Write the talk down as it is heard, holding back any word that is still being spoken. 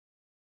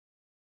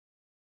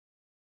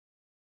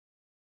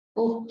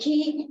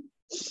Okay,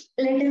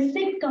 let us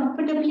sit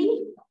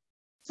comfortably.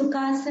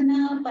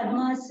 Sukhasana,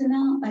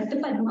 Padmasana,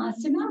 Ardha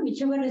Padmasana,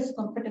 whichever is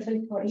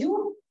comfortable for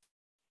you.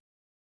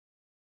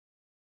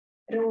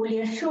 Roll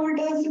your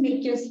shoulders,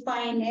 make your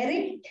spine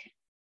erect,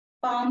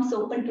 palms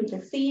open to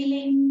the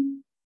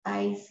ceiling,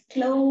 eyes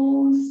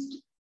closed.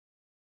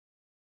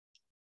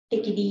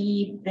 Take a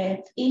deep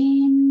breath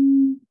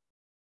in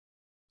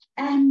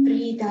and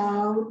breathe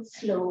out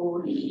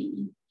slowly.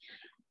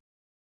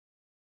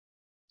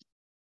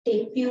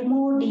 Take few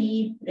more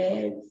deep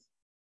breaths.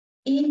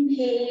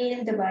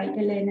 Inhale the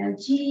vital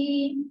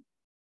energy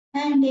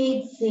and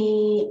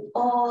exhale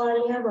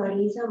all your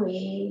worries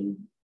away.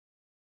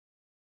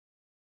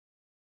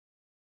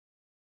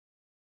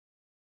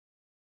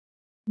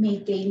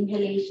 Make the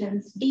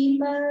inhalations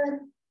deeper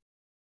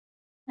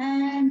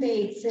and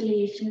the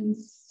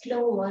exhalations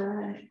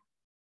slower.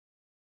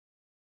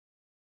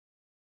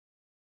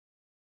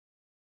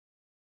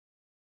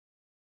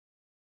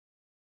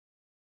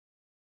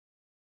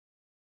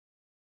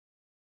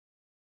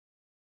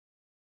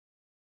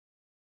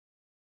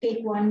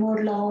 Take one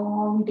more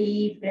long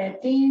deep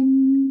breath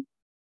in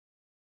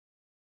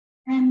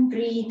and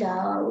breathe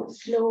out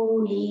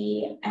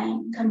slowly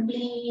and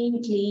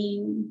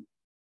completely.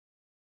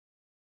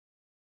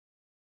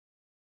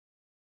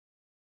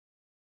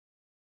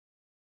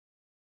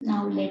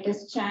 Now let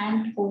us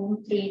chant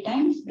Om 3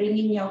 times,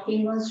 bringing your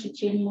fingers to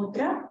Chin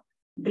Mudra.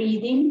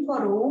 Breathe in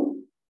for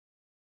Om.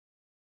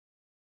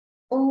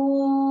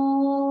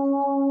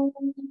 Om.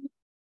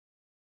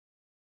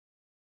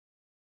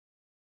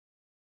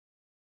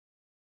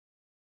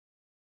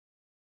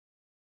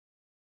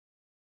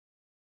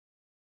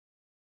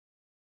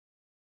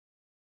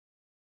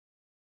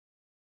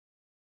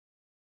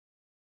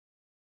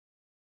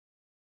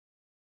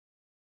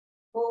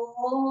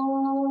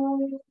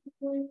 Om.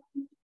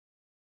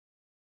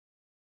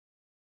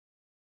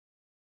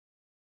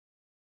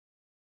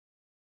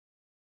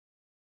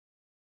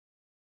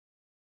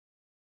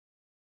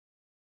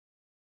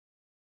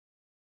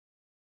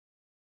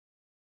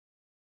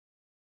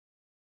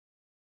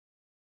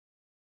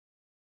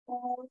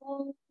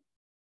 Om.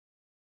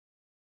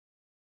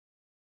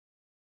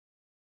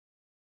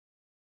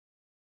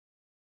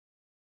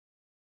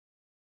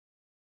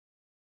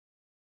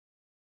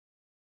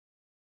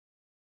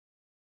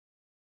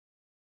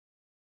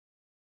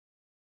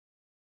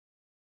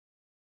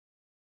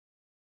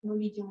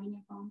 Slowly join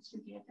your palms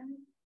together.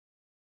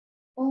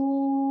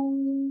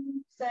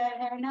 Om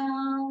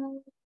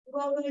Sahanau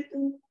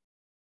Bhavatu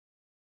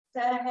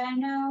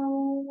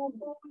Sahanau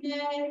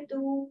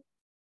Bhunatu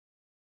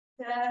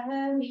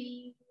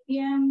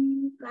Sahaviryam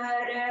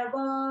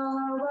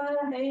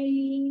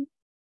Karavavahai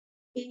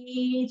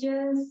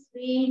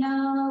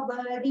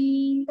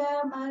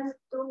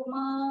Tejasvinavaditamastu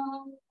ma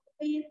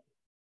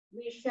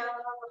Vishahai.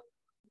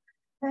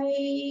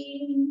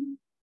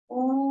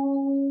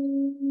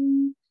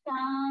 Om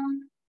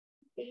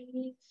Shanti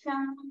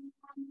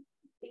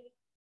Shanti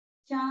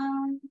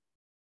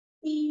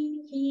Shanti.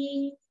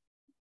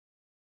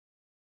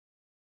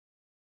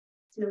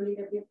 Slowly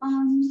rub your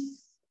palms.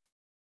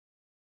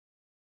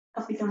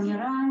 Cup it on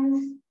your eyes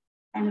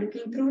and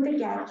looking through the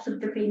gaps of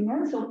the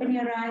fingers, open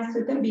your eyes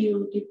with a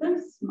beautiful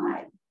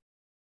smile.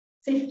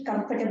 Sit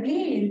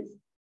comfortably in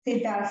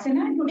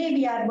Siddhasana. Today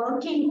we are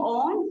working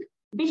on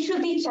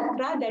Vishuddhi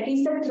Chakra, that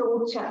is the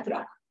throat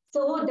chakra.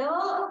 So the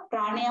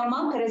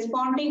pranayama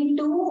corresponding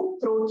to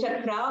throat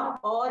chakra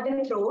or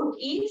the throat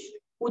is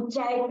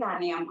Ujjayi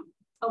pranayama.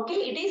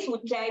 Okay, it is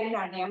Ujjayi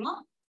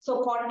pranayama.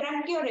 So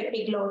contract your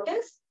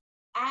epiglottis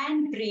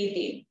and breathe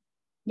in.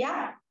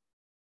 Yeah.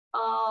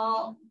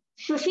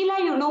 Shushila,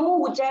 you know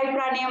Ujjayi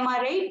pranayama,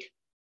 right?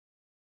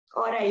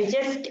 Or I'll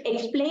just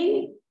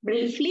explain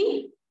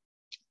briefly.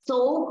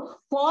 So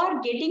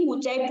for getting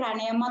Ujjayi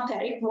pranayama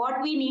correct,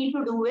 what we need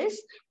to do is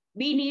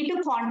we need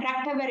to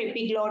contract our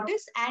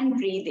epiglottis and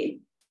breathe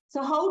in.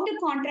 So how to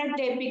contract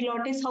the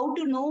epiglottis, how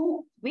to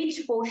know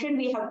which portion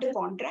we have to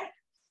contract?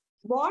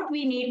 What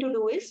we need to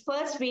do is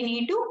first we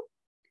need to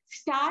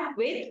start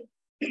with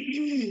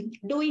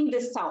doing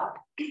this sound.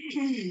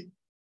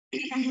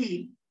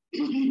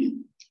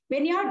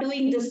 When you are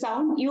doing the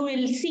sound, you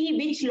will see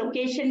which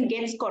location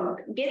gets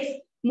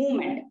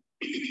movement.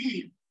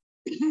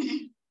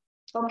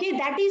 Okay,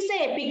 that is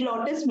the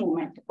epiglottis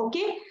movement.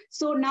 Okay,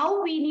 so now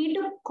we need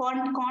to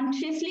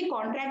consciously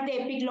contract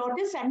the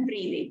epiglottis and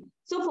breathe in.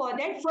 So for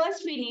that,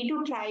 first we need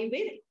to try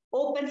with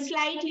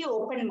slightly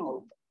open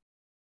mouth.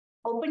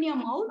 Open your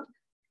mouth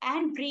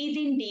and breathe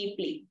in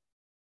deeply.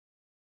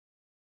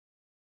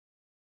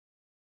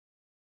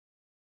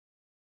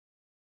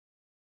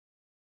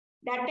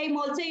 That time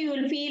also you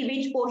will feel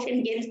which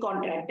portion gets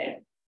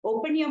contracted.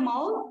 Open your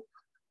mouth.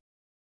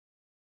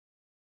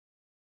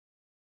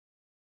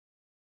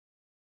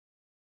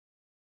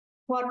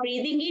 For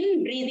breathing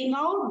in, breathing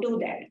out, do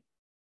that.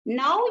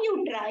 Now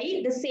you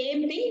try the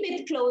same thing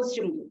with closed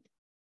mouth.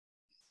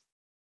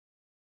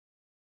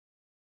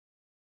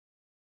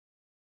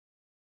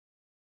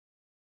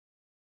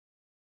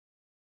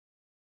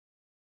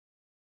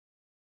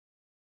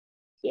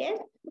 Yes,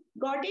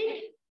 got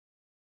it?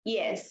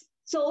 Yes.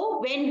 So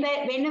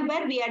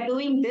whenever we are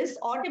doing this,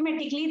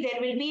 automatically there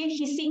will be a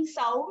hissing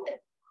sound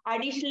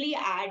additionally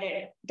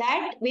added.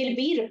 That will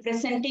be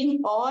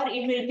representing, or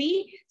it will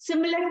be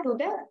similar to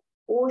the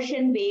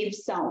ocean wave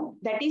sound.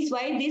 That is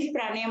why this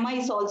pranayama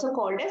is also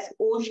called as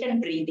ocean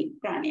breathing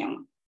pranayama.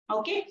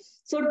 Okay.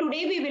 So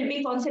today we will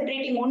be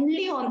concentrating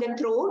only on the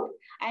throat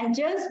and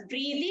just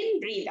breathe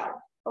in, breathe out.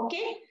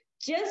 Okay.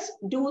 Just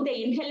do the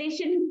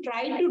inhalation,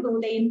 try to do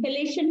the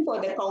inhalation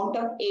for the count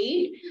of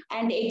 8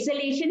 and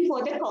exhalation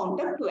for the count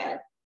of 12.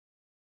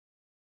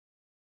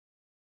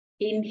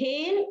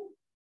 Inhale,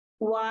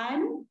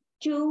 1,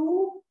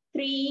 2,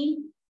 3,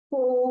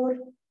 4,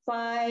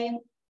 5,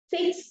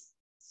 6,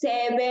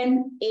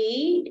 7,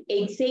 8.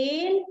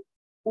 Exhale,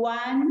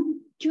 1,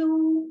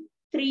 2,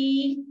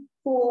 3,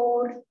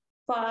 4,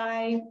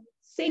 5,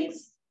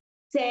 6,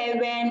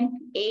 7,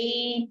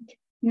 8,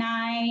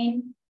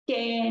 9,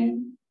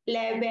 10,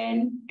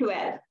 11,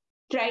 12.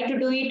 Try to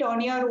do it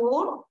on your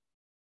own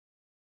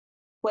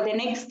for the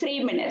next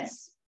 3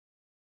 minutes.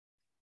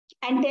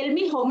 And tell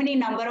me how many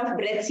number of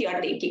breaths you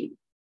are taking.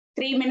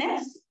 3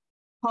 minutes,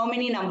 how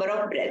many number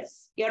of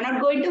breaths? You're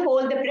not going to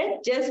hold the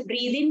breath, just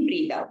breathe in,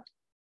 breathe out.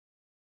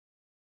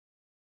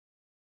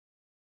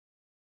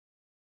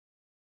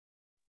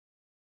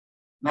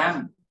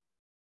 Ma'am.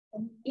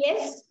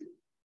 Yes?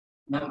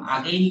 Ma'am,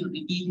 again you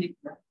repeat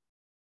it.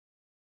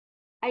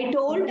 I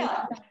told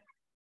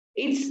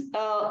it's,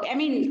 I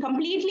mean,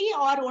 completely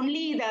or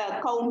only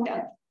the count?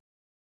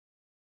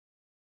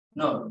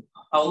 No,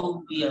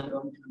 how we are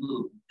going to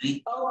do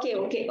breathe? Okay,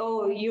 okay.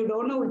 Oh, you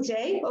don't know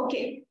Ujjayi?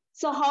 Okay.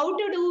 So how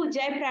to do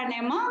Ujjayi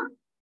pranayama?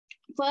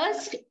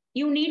 First,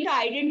 you need to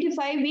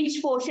identify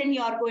which portion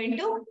you are going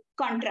to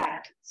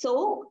contract.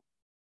 So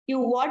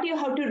what you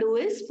have to do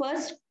is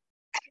first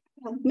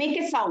make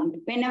a sound.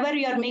 Whenever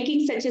you are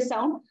making such a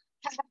sound,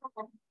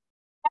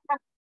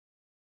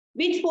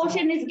 which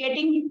portion is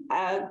getting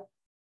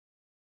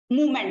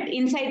movement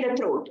inside the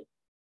throat?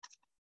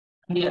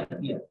 Here.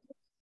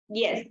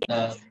 Yes.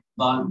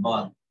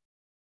 Ball.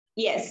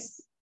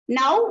 Yes.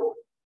 Now,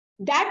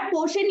 that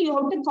portion you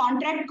have to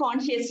contract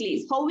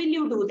consciously. How will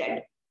you do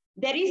that?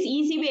 There is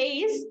easy way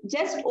is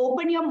just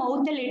open your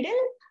mouth a little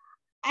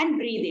and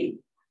breathe in.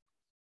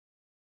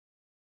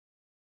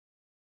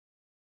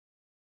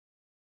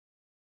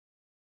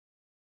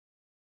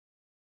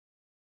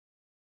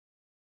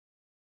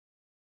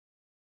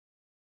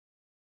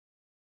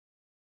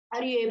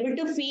 Are you able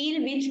to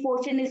feel which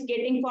portion is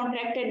getting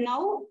contracted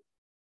now?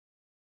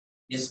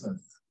 Yes, ma'am.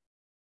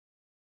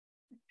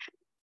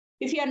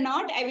 If you are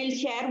not, I will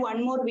share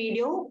one more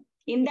video.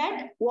 In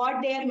that,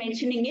 what they are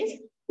mentioning is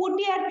put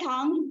your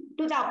tongue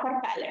to the upper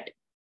palate.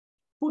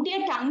 Put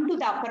your tongue to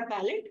the upper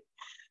palate.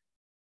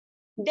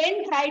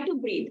 Then try to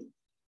breathe.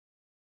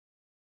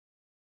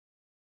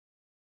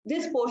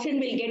 This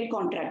portion will get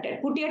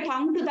contracted. Put your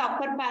tongue to the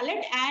upper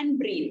palate and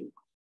breathe.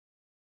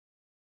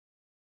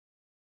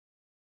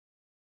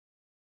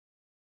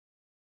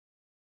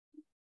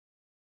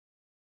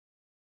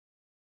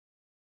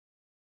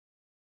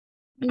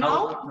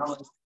 Now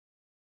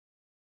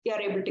you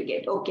are able to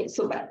get. Okay,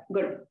 super,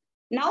 good.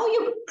 Now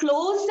you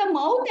close the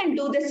mouth and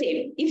do the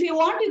same. If you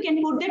want, you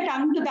can put the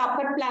tongue to the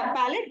upper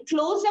palate,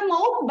 close the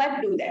mouth,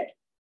 but do that.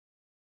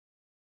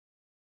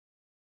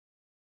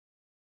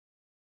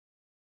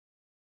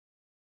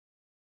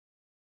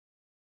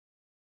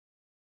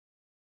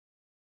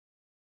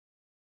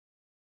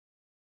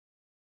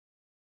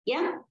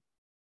 Yeah?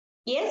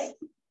 Yes?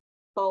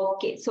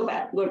 Okay,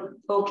 super, good.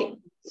 Okay.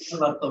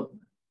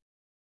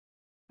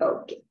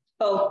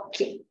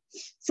 Okay.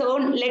 So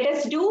let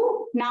us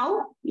do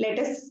now, let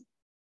us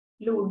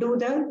do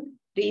the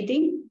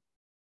breathing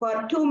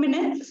for 2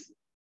 minutes.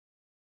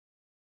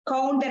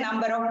 Count the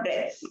number of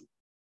breaths.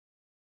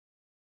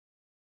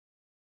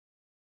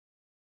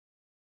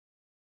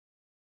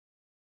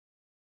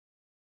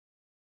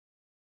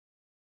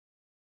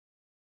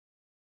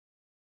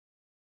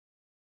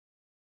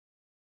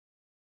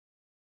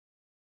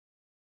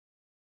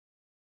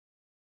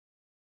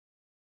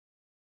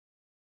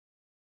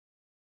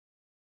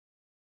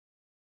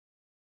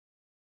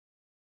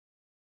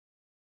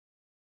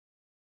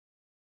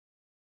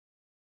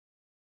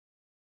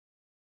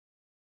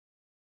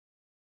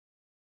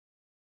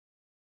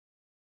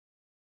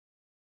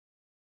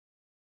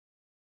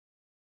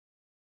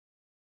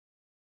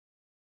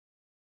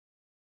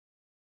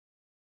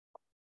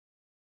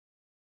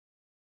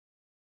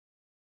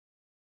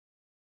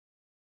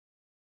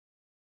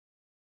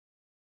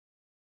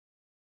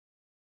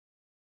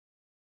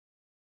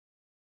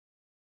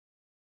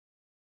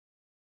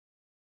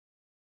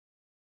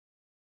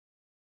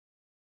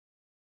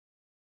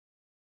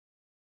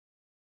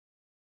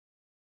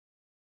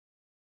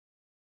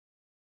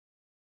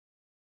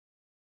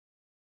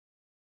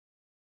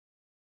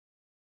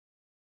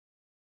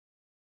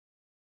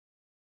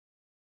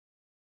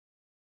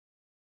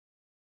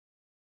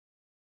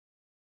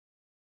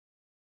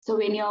 So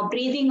when you're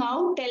breathing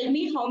out, tell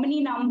me how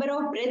many number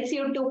of breaths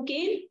you took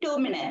in 2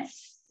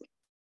 minutes.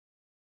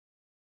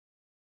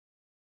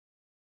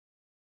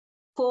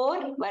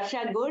 4,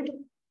 Varsha, good.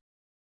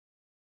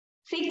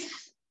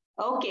 6.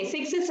 Okay,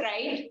 6 is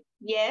right.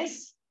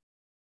 Yes.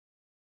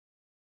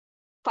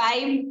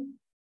 5.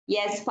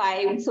 Yes,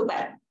 5.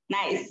 Super.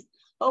 Nice.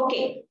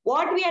 Okay,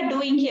 what we are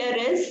doing here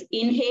is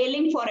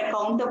inhaling for a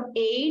count of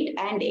 8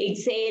 and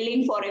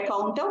exhaling for a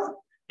count of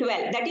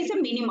 12. That is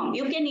a minimum.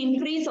 You can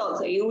increase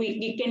also. You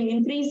can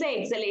increase the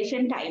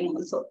exhalation time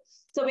also.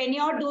 So when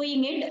you are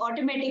doing it,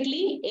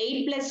 automatically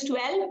 8 plus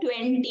 12,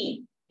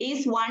 20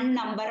 is one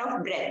number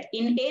of breath.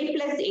 Inhale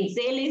plus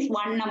exhale is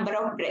one number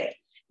of breath.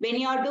 When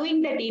you are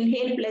doing that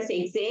inhale plus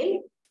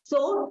exhale,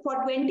 so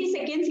for 20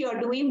 seconds, you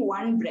are doing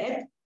one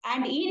breath.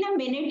 And in a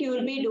minute, you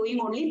will be doing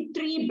only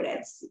 3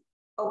 breaths.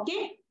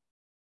 Okay.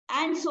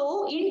 And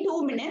so in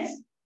 2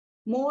 minutes,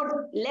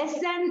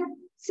 less than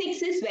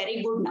 6 is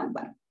very good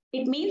number.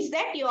 It means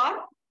that you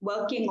are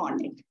working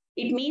on it.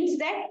 It means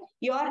that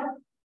your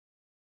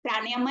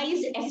pranayama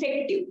is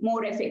effective,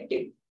 more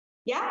effective.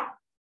 Yeah.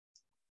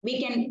 We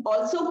can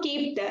also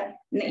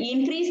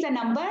increase the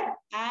number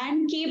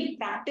and keep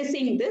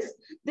practicing this.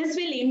 This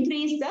will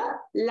increase the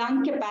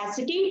lung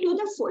capacity to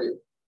the full.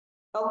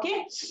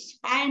 Okay.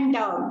 And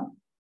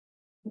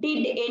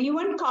did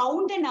anyone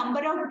count the number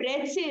of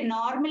breaths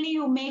normally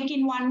you make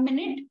in 1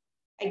 minute?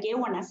 I gave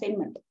one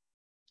assignment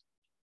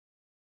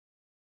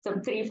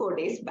some 3-4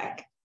 days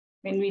back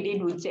when we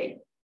did Ujjain.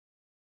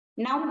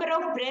 Number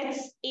of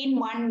breaths in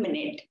 1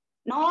 minute.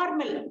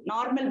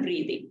 Normal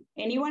breathing.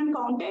 Anyone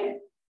counted?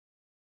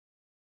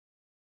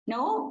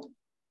 No?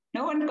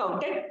 No one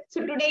counted?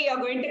 So today you are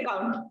going to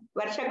count.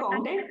 Varsha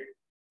counted?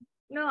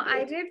 No,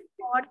 I did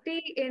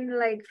 40 in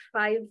like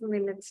 5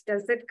 minutes.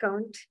 Does it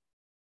count?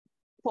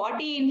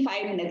 40 in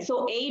 5 minutes.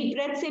 So 8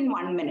 breaths in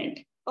 1 minute.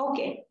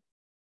 Okay.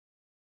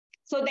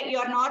 So that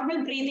your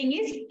normal breathing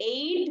is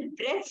 8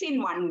 breaths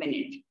in 1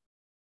 minute.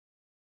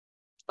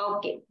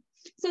 Okay.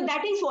 So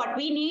that is what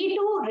we need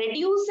to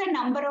reduce the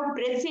number of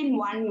breaths in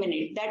 1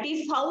 minute. That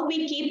is how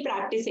we keep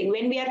practicing.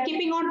 When we are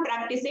keeping on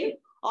practicing,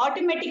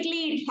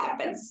 automatically it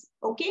happens.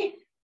 Okay.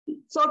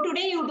 So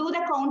today you do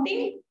the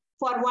counting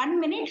for 1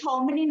 minute,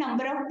 how many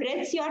number of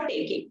breaths you are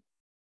taking.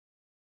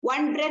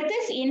 1 breath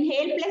is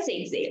inhale plus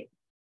exhale.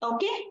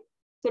 Okay.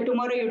 So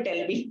tomorrow you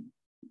tell me.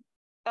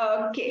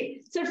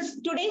 Okay. So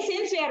today,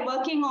 since we are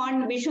working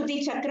on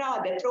Vishuddhi Chakra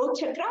or the throat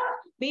chakra,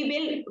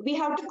 we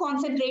have to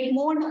concentrate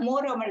more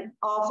of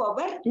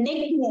our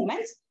neck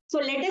movements. So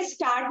let us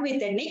start with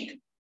the neck.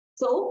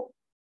 So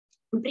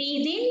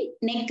breathe in,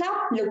 neck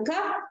up, look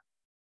up.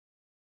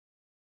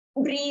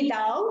 Breathe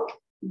out,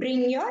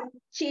 bring your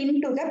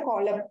chin to the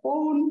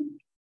collarbone.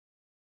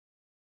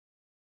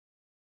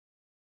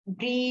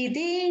 Breathe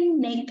in,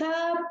 neck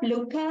up,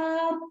 look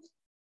up.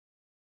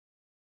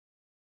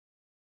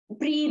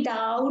 Breathe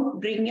out,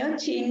 bring your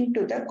chin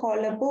to the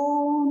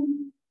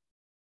collarbone.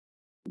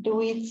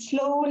 Do it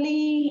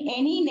slowly.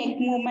 Any neck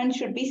movement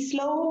should be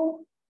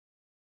slow.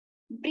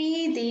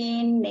 Breathe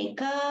in,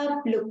 neck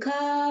up, look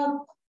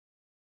up.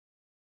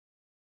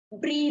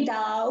 Breathe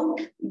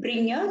out,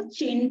 bring your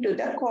chin to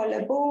the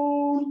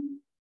collarbone.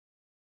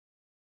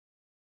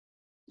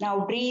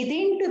 Now breathe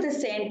into the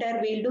center.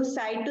 We'll do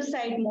side to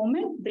side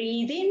movement.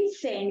 Breathe in,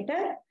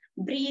 center.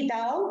 Breathe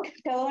out,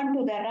 turn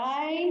to the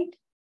right.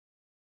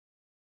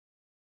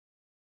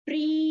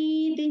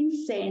 Breathe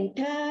in,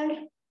 center.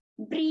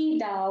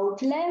 Breathe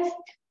out, left.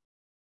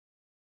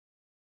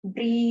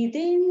 Breathe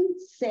in,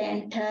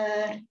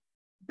 center.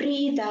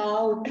 Breathe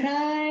out,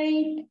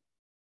 right.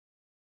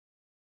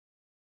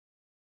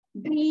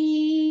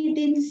 Breathe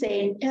in,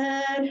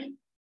 center.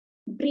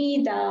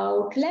 Breathe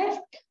out,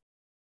 left.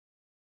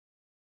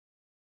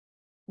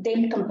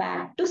 Then come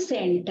back to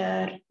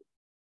center.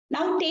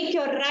 Now take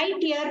your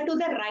right ear to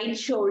the right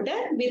shoulder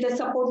with the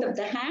support of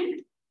the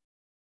hand.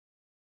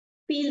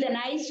 Feel the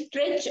nice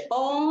stretch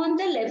on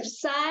the left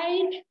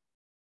side.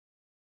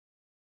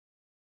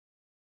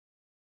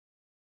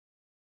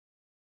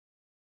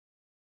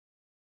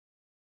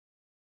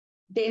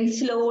 Then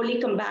slowly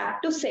come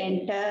back to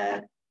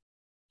center.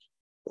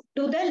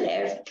 To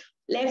the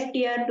left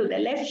ear to the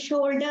left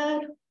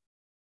shoulder.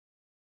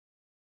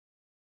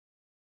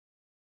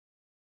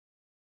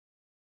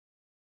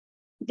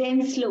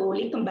 Then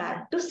slowly come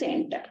back to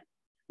center.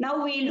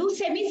 Now we'll do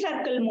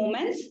semicircle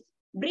movements.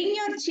 Bring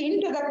your chin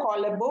to the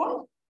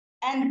collarbone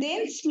and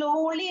then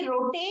slowly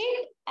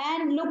rotate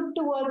and look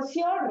towards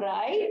your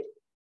right.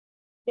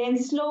 Then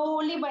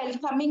slowly while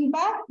coming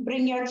back,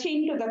 bring your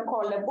chin to the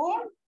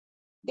collarbone.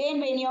 Then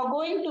when you're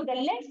going to the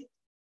left,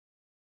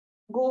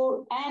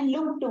 go and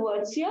look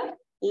towards your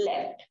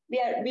left.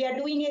 We are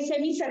doing a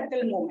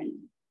semicircle movement.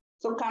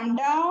 So come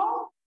down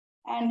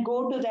and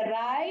go to the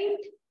right.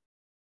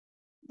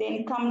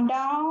 Then come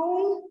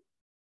down,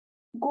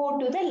 go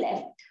to the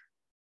left.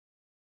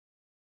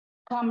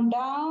 Come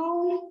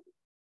down,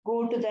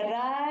 go to the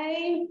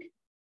right.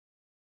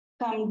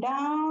 Come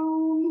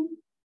down,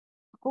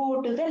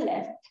 go to the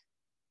left.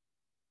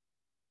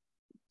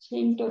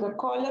 Chin to the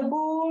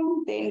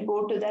collarbone, then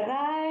go to the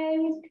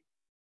right.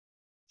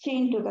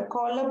 Chin to the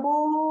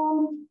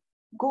collarbone,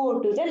 go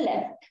to the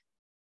left.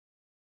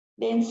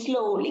 Then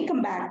slowly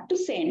come back to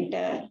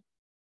center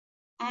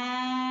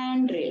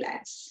and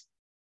relax.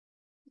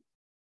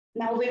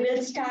 Now we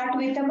will start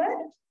with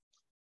our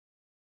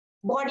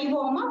body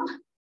warm up.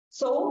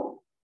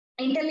 So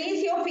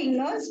interlace your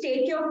fingers,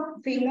 take your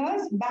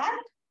fingers back,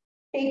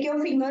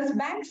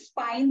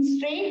 spine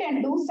straight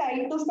and do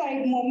side to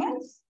side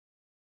movements.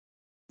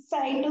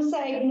 Side to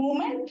side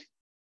movement.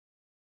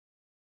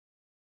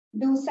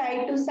 Do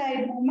side to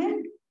side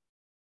movement.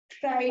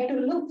 Try to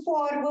look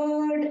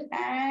forward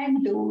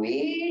and do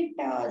it.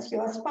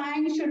 Your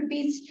spine should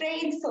be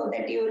straight so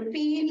that you will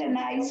feel a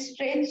nice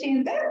stretch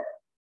in the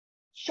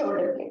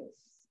shoulder blades.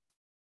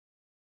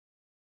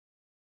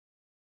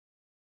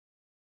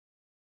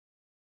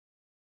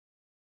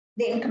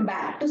 Then come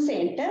back to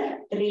center,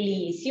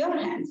 release your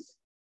hands.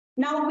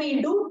 Now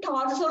we'll do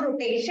torso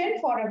rotation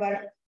for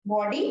our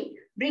body,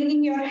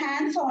 bringing your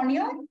hands on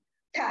your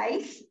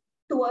thighs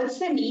towards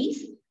the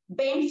knees,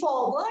 bend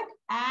forward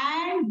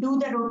and do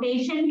the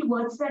rotation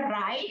towards the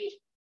right.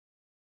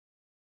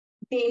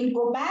 Then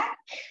go back,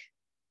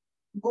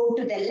 go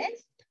to the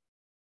left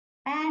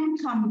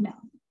and come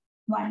down.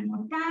 One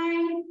more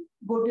time,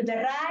 go to the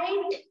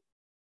right,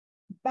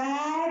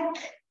 back,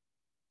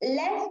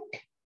 left,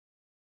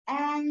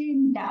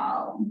 and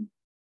down.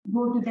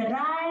 Go to the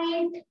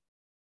right,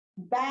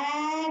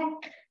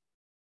 back,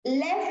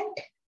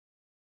 left,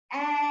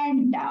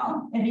 and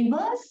down.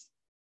 Reverse.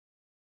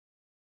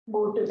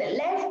 Go to the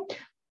left,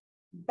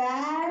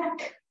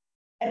 back,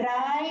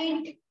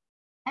 right,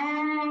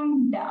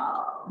 and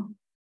down.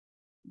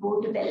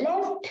 Go to the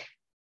left,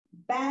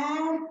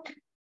 back,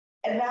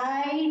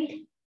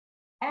 right,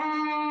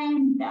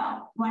 and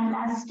down. One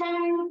last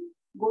time.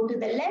 Go to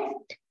the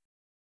left,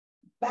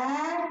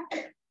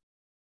 back,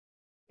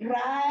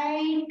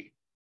 right,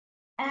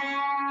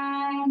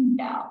 and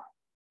down.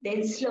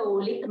 Then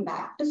slowly come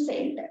back to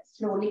center.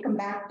 Slowly come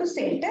back to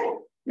center.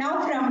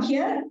 Now from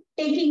here,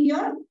 taking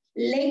your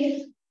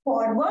legs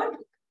forward,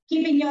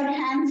 keeping your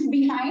hands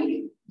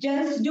behind,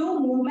 just do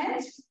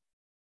movements,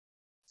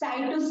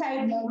 side to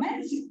side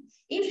movements.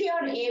 If you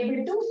are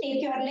able to,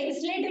 take your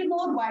legs little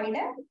more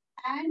wider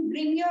and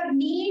bring your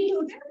knee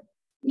to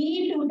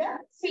the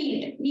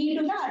feet, knee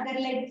to the other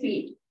leg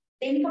feet.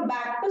 Then come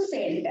back to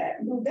center.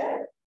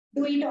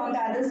 Do it on the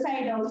other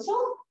side also.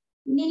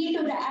 Knee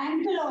to the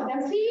ankle or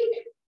the feet,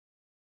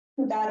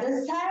 to the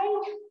other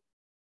side.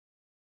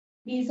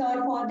 These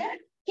are for the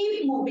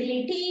hip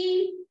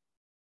mobility.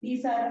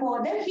 These are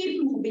for the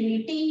hip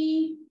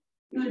mobility.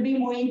 You will be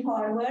moving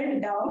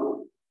forward,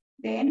 down,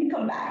 then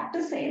come back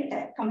to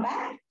center. Come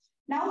back.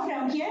 Now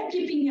from here,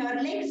 keeping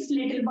your legs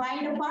little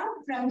wide apart.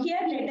 From here,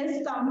 let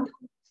us come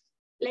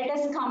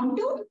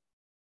to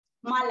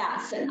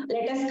Malasana.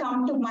 Let us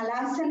come to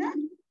Malasana.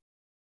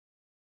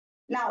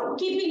 Now,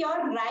 keeping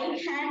your right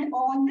hand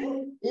on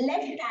the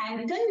left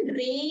ankle,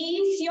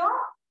 raise your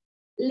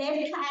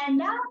left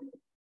hand up,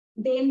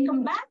 then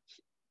come back,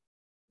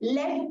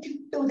 left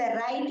to the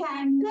right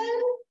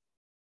ankle,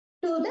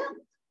 to the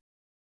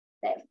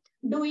left.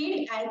 Do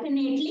it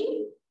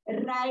alternately,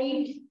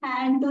 right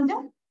hand to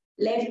the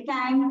left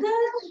ankle,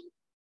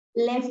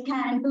 left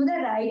hand to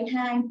the right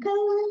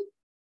ankle,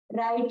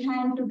 right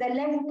hand to the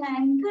left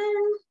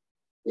ankle,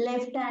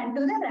 left hand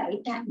to the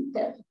right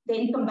ankle.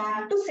 Then come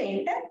back to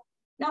center.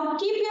 Now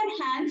keep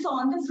your hands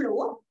on the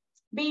floor.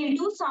 We'll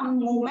do some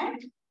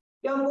movement.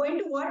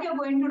 What you're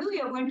going to do,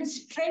 you're going to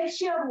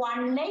stretch your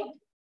one leg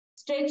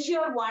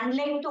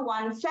to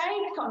one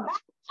side, come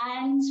back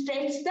and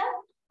stretch the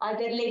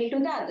other leg to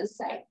the other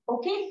side.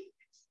 Okay?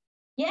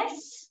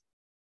 Yes?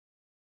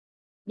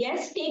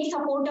 Yes, take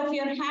support of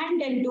your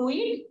hand and do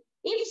it.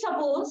 If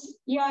suppose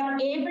you are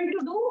able to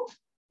do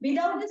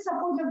without the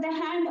support of the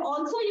hand,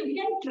 also you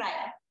can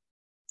try.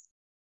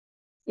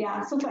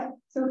 Yeah, super,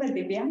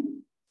 Divya.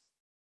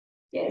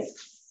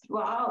 Yes,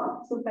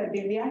 wow, super,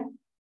 Divya.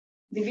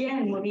 Divya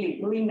and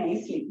Murli doing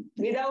nicely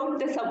without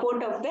the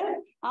support of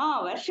the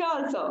Varsha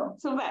also.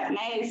 Super,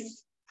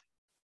 nice.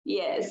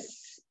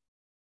 Yes,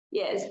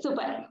 yes,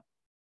 super.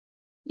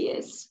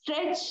 Yes,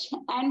 stretch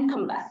and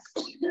come back.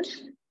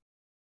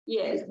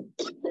 Yes.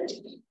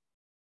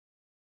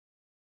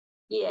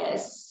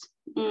 Yes.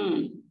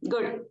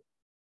 Good.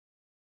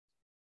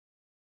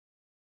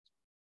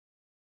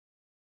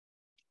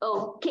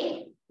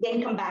 Okay.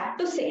 Then come back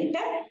to center.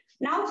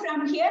 Now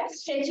from here,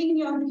 stretching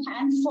your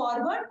hands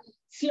forward,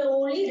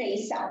 slowly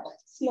raise up.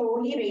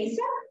 Slowly raise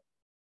up.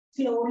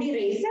 Slowly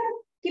raise up.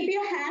 Keep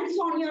your hands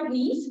on your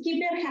knees.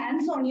 Keep your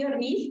hands on your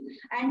knees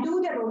and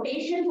do the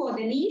rotation for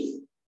the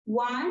knees.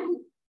 1,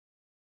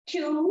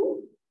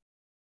 2,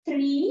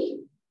 3,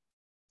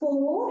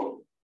 4,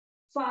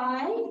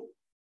 5,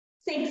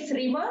 6.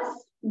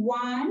 Reverse.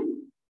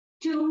 1,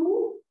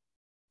 2,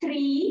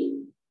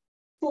 3,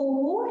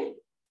 4,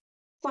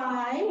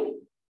 5,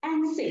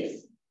 and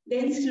 6.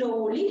 Then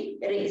slowly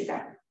raise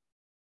up.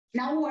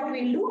 Now what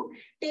we'll do,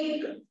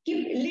 keep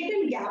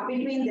little gap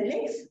between the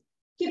legs.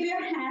 Keep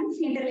your hands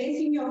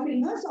interlacing your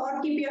fingers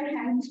or keep your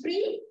hands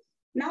free.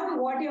 Now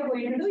what you're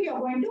going to do, you're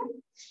going to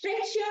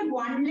stretch your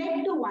one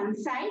leg to one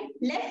side,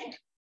 left,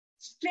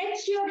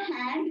 stretch your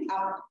hand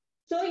up.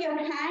 So your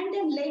hand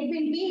and leg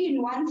will be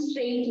in one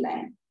straight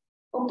line.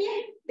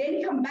 Okay,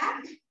 then come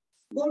back,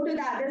 Go to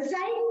the other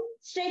side.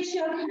 Stretch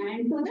your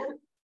hand to the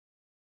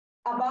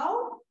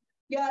above.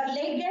 Your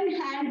leg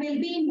and hand will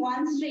be in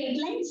one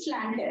straight line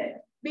slanted.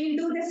 We'll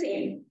do the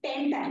same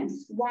 10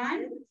 times.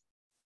 1,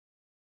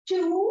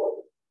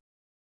 2,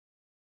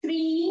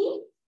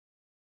 3,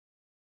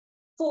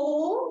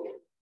 4,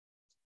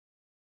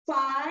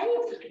 5,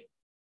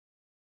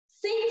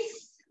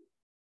 6,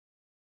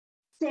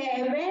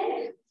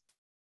 7,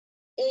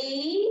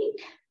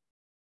 8,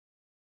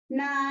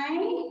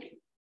 9,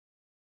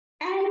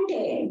 and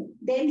 10.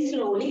 Then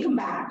slowly come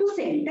back to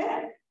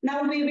center.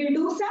 Now we will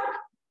do some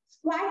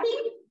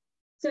squatting.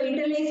 So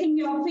interlacing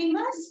your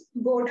fingers,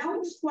 go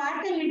down,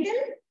 squat a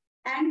little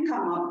and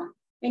come up.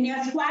 When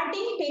you're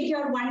squatting, take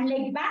your one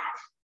leg back,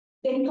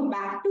 then come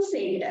back to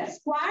center.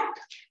 Squat,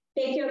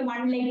 take your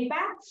one leg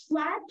back,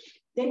 squat,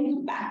 then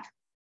come back.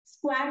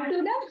 Squat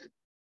to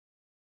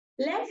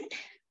the left,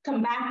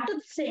 come back to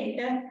the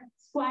center.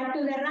 Squat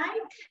to the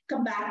right,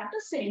 come back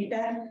to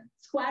center.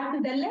 Squat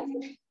to the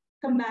left,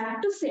 come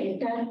back to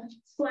center.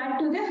 Squat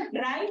to the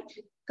right,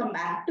 come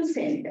back to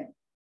center.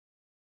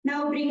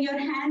 Now bring your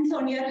hands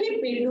on your hip.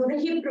 We'll do the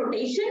hip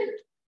rotation.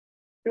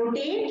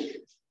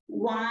 Rotate.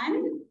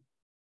 1,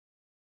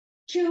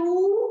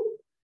 2,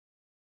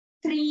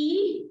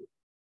 3,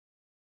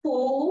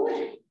 4,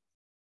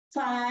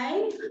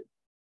 5,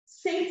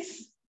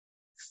 6,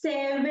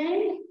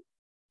 7,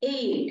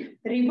 8.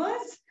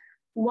 Reverse.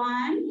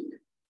 1,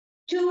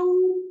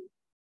 2,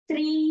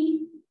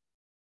 3,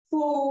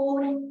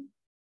 4,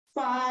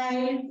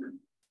 5,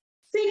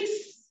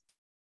 6,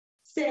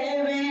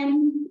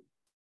 7,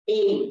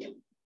 8.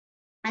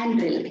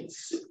 And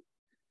relax.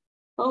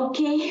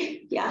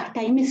 Okay. Yeah,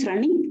 time is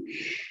running.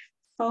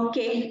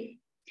 Okay.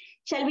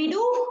 Shall we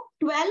do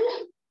 12?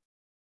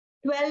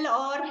 12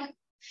 or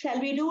shall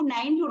we do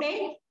 9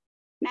 today?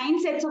 9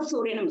 sets of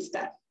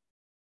Suryanamaskar.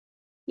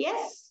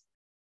 Yes?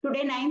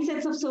 Today 9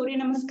 sets of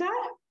Suryanamaskar.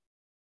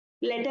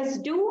 Let us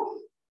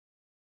do.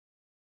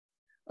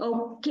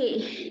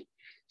 Okay.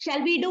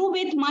 Shall we do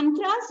with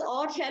mantras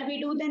or shall we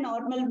do the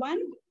normal one?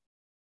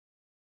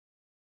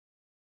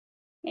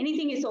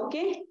 Anything is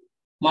okay?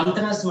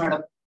 Mantras,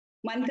 madam.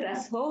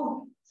 Mantras.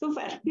 Oh,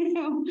 super.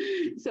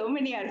 So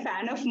many are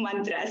fan of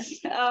mantras.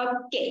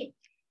 Okay.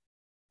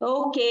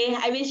 Okay,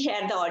 I will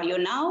share the audio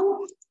now.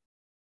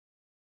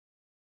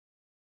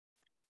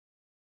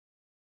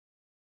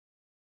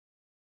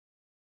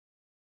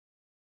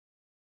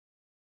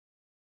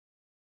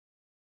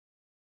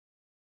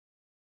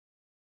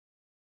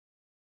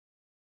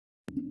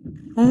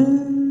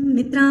 Om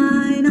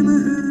Mitraaya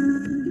Namaha,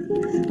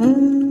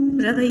 Om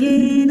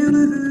Ravaye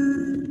Namaha,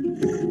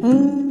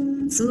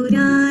 Om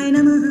Suryaaya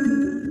Namaha,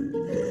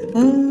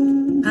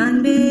 Om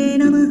Bhanve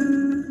Namaha,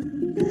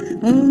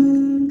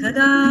 Om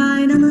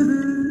Khagaaya Namaha,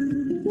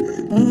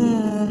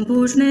 Om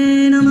Pushne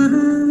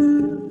Namaha,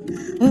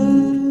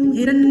 Om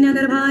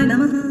Hiranyagarbhaya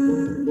Namaha,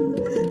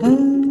 Om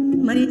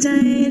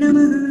Marichaye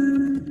Namaha,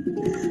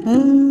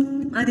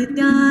 Om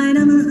Adityaya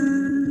Namaha,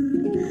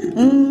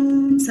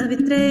 Om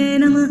Savitre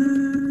Namaha,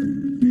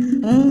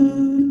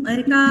 Om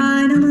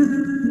Arikaya Namaha,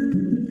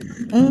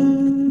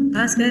 Om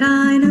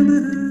Bhaskaraaya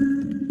Namaha,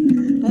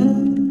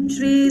 Om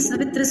Shri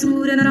Savitra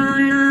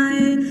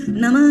Suryanarayanaaya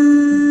Namaha,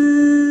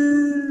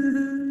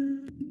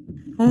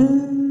 Om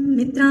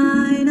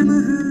Mitraaya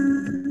Namaha,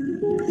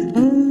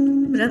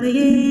 Om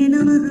Ravaye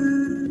Namaha,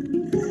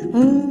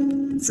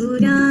 Om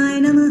Suryaaya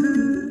Namaha,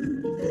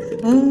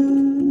 Om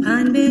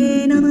Bhanve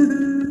Namaha,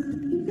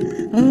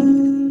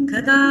 Om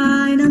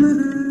Khagaaya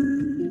Namaha,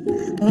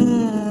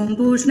 Om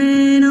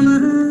Pushne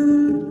Namaha,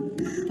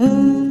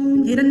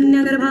 Om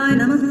Hiranyagarbhaya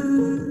Namaha,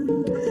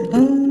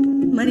 Om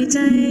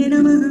Marichaye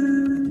Namaha,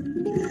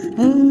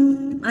 Om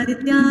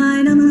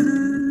Adityaya Namaha,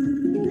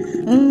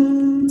 Om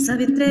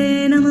Savitre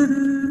Namaha,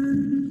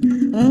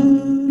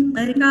 Om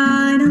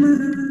Arikaya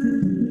Namaha,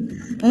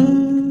 Om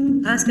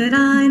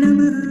Bhaskaraaya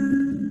Namaha,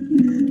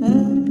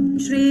 Om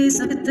Shri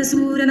Savitra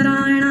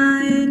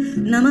Suryanarayanaaya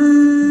Namaha,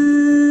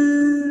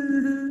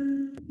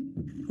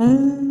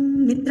 Om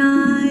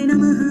Mitraaya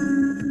Namaha,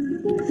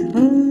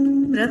 Om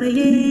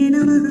Ravaye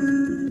Namaha,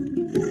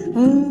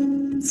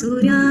 Om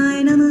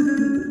Suryaaya Namaha,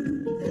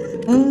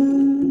 Om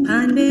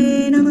Bhanve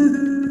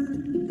Namaha,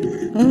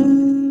 Om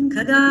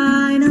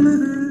Khagaaya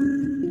Namaha,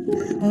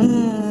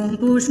 Om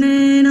Pushne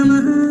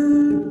Namaha,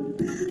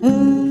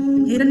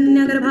 Om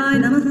Hiranyagarbhaya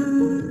Namaha,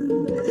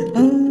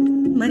 Om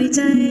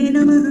Marichaye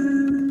Namaha,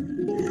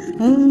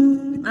 Om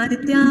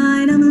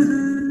Adityaya Namaha,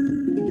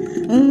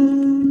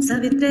 Om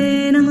Savitre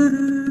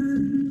Namaha,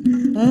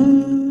 Om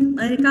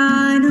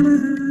Arikaya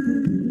Namaha,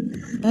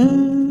 Om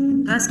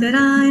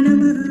Bhaskaraaya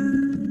Namaha,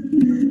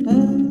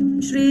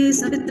 Om Shri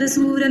Savitra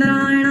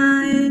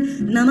Suryanarayanaaya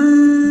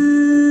Namaha,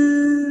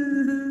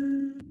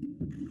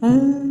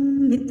 Om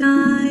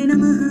Mitraaya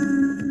Namaha,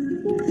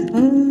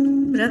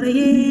 Om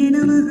Ravaye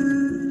Namaha,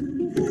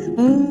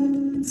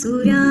 Om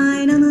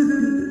Suryaaya Namaha,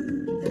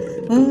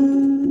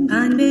 Om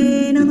Bhanve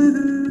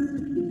Namaha,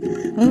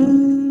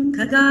 Om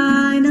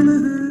Khagaaya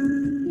Namaha,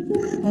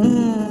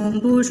 Om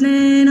Pushne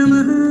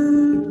Namaha,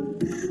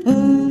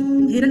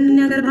 Om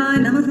Hiranyagarbhaya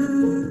Namaha,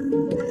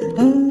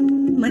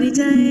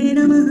 मरीचाय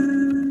नमः।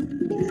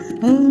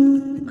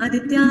 ॐ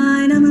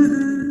आदित्याय नमः।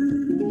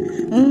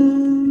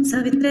 ॐ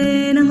सवित्रे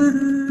नमः।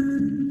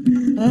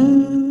 ॐ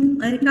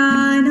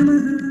अर्काय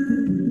नमः।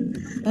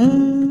 ॐ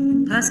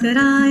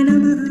भास्कराय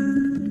नमः।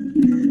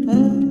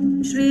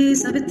 ॐ श्री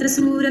सवित्र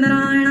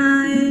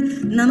सूर्यनारायणाय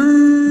नमः।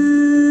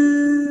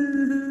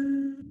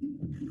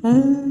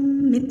 ॐ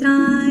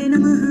मित्राय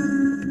नमः।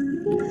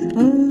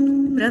 ॐ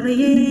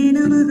रवये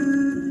नमः।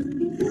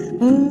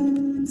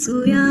 ॐ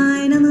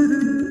सूर्याय नमः।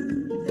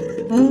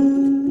 ॐ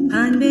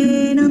भान्वे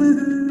नमः।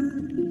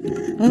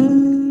 ॐ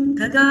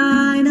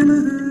खगाय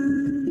नमः।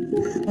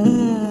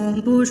 ॐ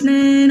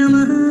पूष्णे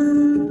नमः।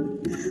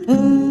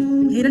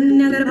 ॐ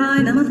हिरण्यगर्भाय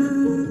नमः।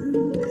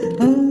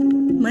 ॐ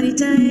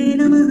मरीचाय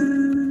नमः।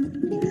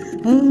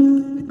 ॐ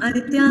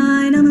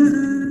आदित्याय नमः।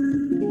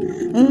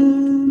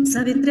 ॐ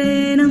सवित्रे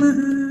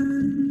नमः।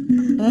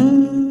 ॐ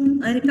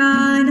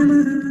अर्काय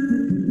नमः।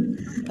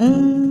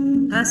 ॐ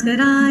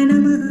भास्कराय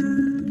नमः।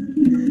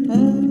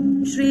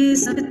 ॐ श्री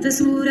सवित्र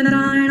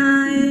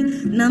सूर्यनारायणाय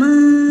नमः।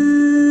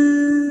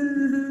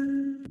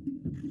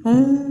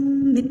 ॐ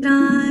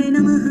मित्राय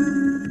नमः।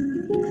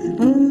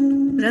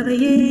 ॐ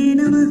रवये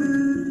नमः।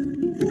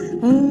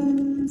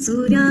 ॐ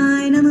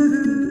सूर्याय नमः।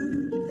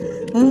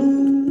 ॐ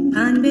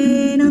भान्वे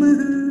नमः।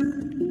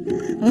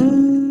 ॐ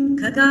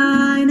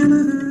खगाय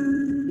नमः।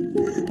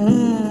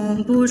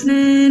 ॐ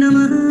पूष्णे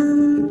नमः।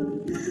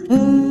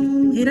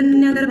 ॐ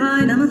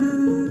हिरण्यगर्भाय नमः।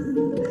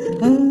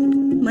 ॐ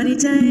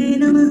मरीचाय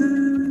नमः।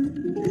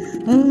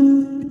 ॐ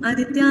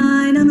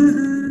आदित्याय नमः।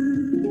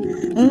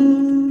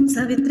 ॐ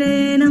सवित्रे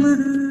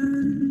नमः।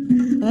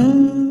 ॐ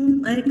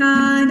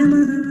अर्काय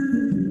नमः।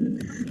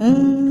 ॐ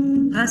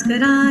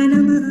भास्कराय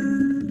नमः।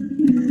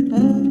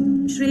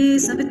 ॐ श्री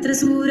सवित्र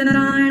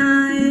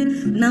सूर्यनारायणाय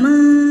नमः।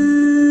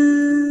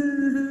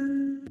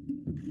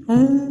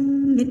 ॐ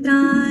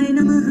मित्राय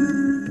नमः।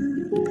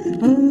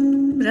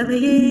 ॐ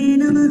रवये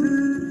नमः।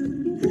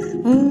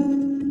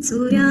 ॐ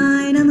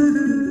सूर्याय नमः।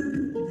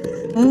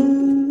 ॐ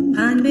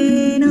भान्वे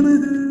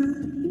नमः।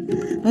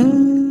 ॐ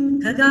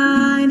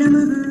खगाय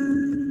नमः।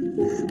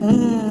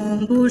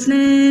 ॐ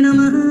पूष्णे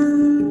नमः।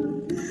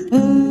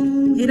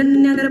 ॐ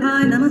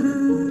हिरण्यगर्भाय नमः।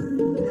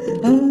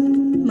 ॐ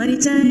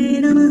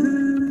मरीचाय नमः।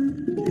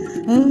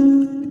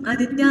 ॐ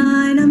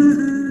आदित्याय नमः।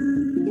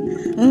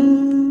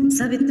 ॐ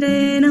सवित्रे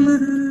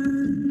नमः।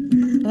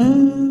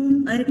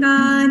 ॐ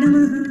अर्काय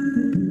नमः।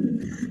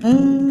 ॐ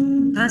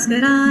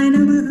भास्कराय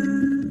नमः।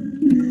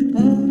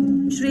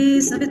 ॐ श्री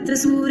सवित्र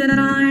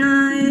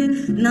सूर्यनारायणाय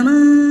नमः।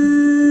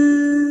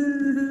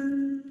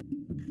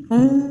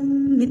 ॐ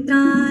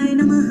मित्राय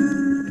नमः।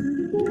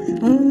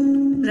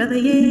 ॐ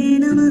रवये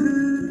नमः।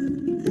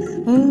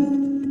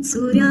 ॐ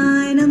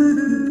सूर्याय नमः।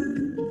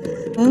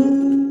 ॐ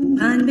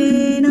भान्वे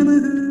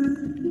नमः।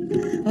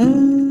 ॐ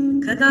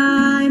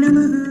खगाय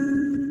नमः।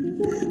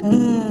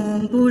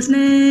 ॐ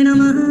पूष्णे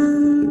नमः।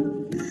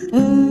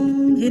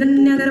 ॐ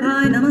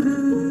हिरण्यगर्भाय नमः।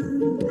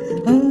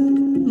 ॐ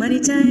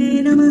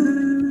मरीचाय नमः।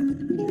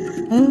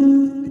 ॐ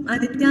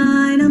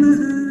आदित्याय नमः।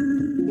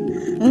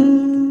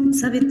 ॐ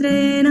सवित्रे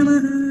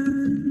नमः।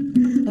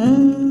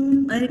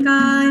 ॐ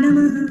अर्काय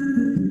नमः।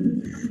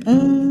 ॐ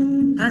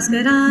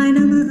भास्कराय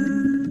नमः।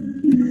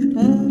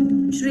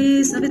 ॐ श्री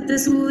सवित्र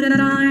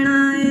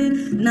सूर्यनारायणाय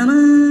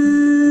नमः।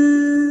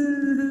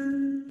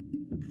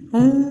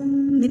 ॐ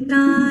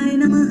मित्राय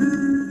नमः।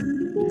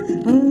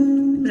 ॐ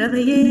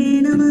रवये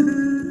नमः।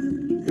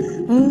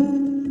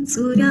 ॐ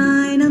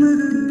सूर्याय नमः।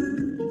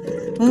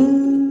 ॐ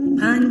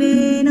भान्वे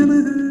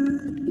नमः।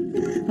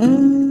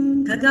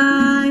 ॐ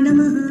खगाय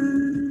नमः।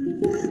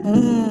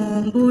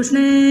 ॐ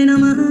पूष्णे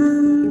नमः।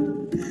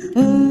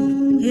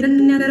 ॐ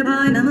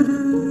हिरण्यगर्भाय नमः।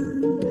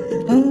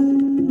 ॐ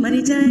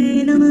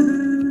मरीचाय नमः।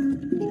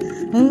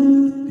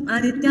 ॐ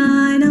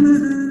आदित्याय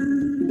नमः।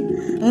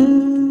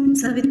 ॐ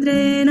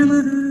सवित्रे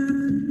नमः।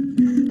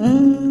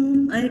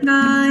 ॐ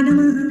अर्काय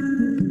नमः।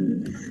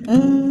 ॐ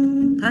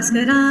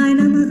भास्कराय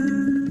नमः।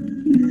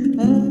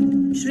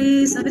 ॐ श्री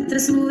सवित्र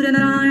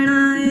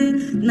सूर्यनारायणाय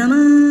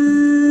नमः।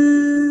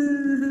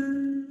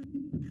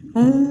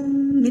 ॐ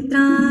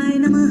मित्राय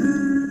नमः।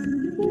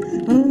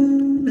 ॐ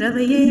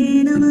रवये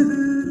नमः।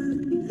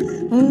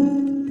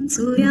 ॐ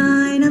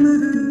सूर्याय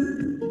नमः।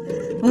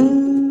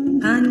 ॐ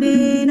भान्वे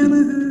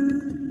नमः।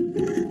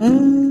 ॐ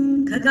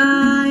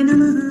खगाय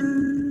नमः।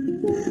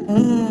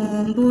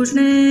 ॐ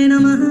पूष्णे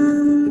नमः।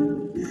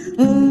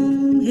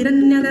 ॐ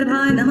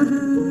हिरण्यगर्भाय नमः।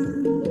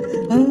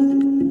 ॐ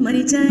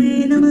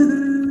मरीचाय नमः।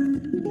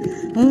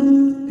 ॐ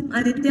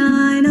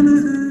आदित्याय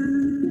नमः।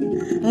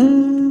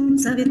 ॐ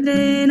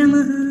सवित्रे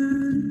नमः।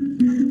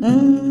 ॐ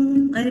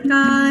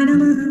अर्काय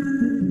नमः।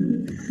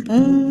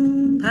 ॐ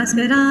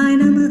भास्कराय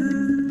नमः।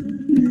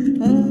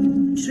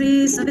 ॐ श्री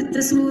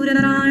सवित्र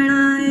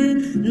सूर्यनारायणाय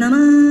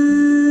नमः।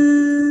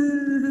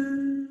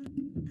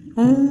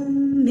 ॐ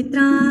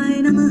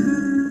मित्राय नमः।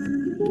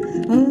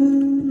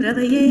 ॐ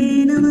रवये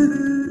नमः।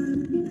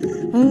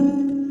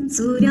 ॐ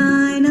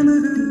सूर्याय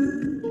नमः।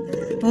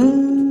 ॐ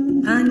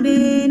भान्वे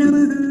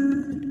नमः।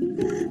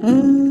 ॐ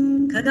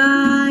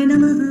खगाय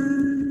नमः।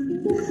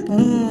 ॐ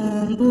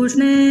ॐ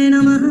पूष्णे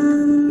नमः।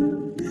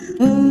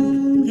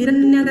 ॐ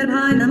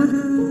हिरण्यगर्भाय नमः।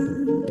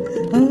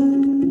 ॐ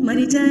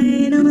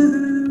मरीचाय नमः।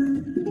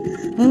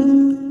 ॐ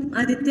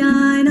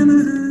आदित्याय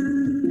नमः।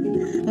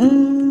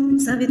 ॐ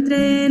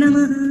सवित्रे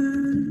नमः।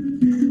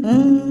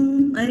 ॐ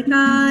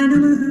अर्काय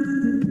नमः।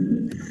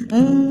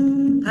 ॐ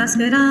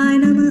भास्कराय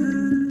नमः।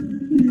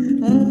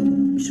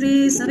 ॐ श्री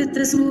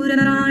सवित्र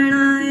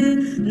सूर्यनारायणाय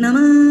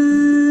नमः।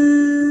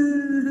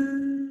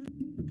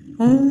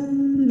 ॐ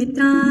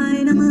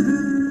मित्राय नमः।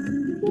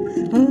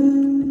 ॐ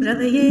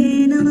रवये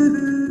नमः।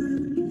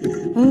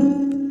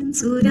 ॐ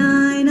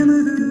सूर्याय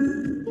नमः।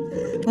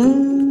 ॐ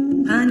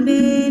भान्वे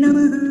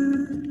नमः।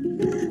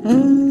 ॐ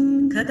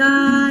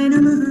खगाय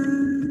नमः।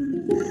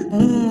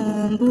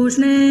 ॐ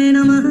पूष्णे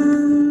नमः।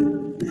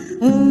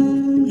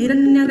 ॐ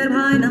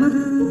हिरण्यगर्भाय नमः।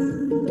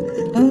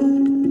 ॐ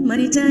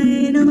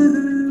मरीचाय नमः।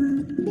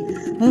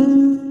 ॐ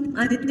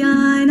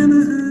आदित्याय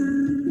नमः।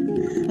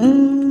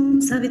 ॐ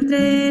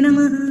सवित्रे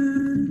नमः।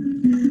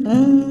 ॐ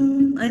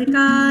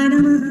अर्काय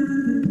नमः।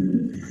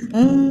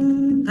 ॐ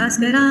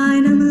भास्कराय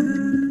नमः।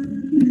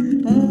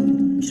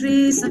 ॐ श्री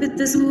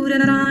सवित्र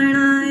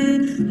सूर्यनारायणाय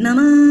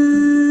नमः।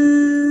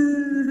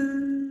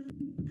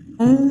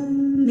 ॐ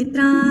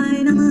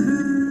मित्राय नमः।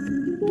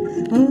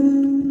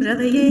 ॐ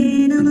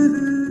रवये नमः।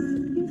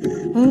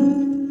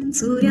 ॐ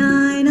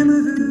सूर्याय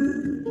नमः।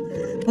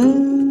 ॐ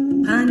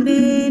भान्वे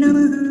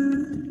नमः।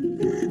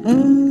 ॐ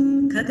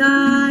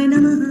खगाय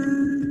नमः।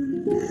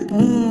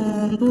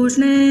 ॐ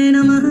पूष्णे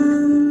नमः।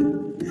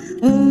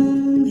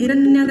 ॐ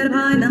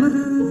हिरण्यगर्भाय नमः।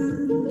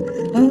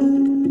 ॐ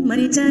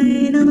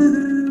मरीचाय नमः।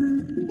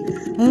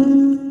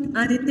 ॐ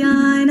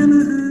आदित्याय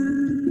नमः।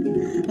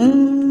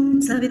 ॐ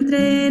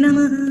सवित्रे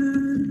नमः।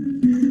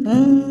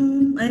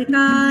 ॐ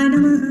अर्काय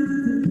नमः।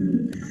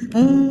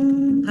 ॐ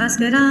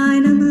भास्कराय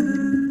नमः।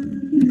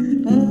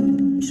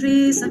 ॐ श्री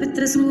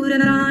सवित्र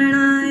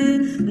सूर्यनारायणाय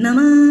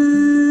नमः।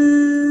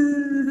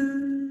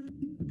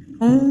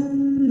 ॐ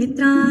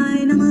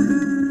मित्राय नमः।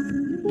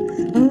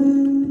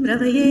 ॐ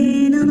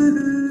रवये नमः।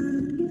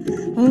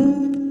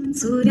 ॐ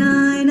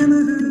सूर्याय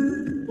नमः।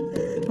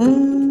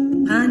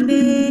 ॐ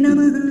भान्वे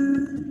नमः।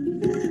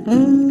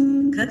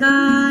 ॐ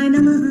खगाय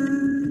नमः।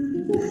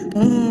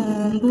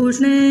 ॐ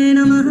पूष्णे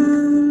नमः।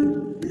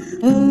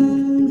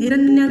 ॐ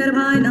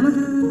हिरण्यगर्भाय नमः।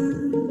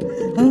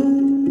 ॐ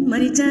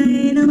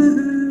मरीचाय नमः।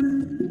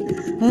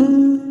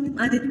 ॐ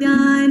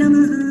आदित्याय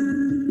नमः।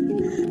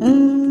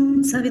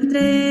 ॐ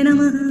सवित्रे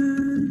नमः।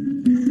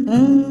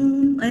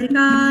 ॐ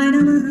अर्काय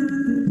नमः।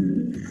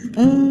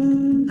 ॐ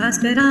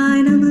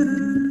भास्कराय नमः।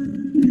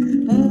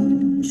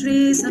 ॐ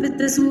श्री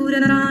सवित्र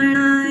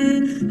सूर्यनारायणाय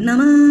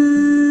नमः।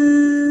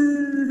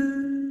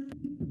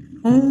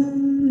 ॐ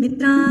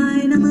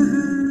मित्राय नमः।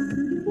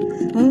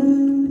 ॐ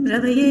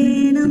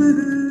रवये नमः।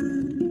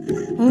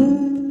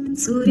 ॐ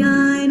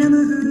सूर्याय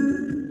नमः।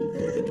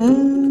 ॐ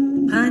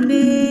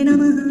भान्वे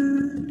नमः।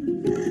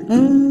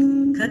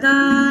 ॐ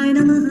खगाय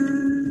नमः।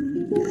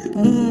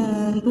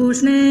 ॐ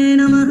पूष्णे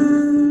नमः।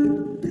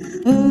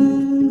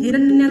 ॐ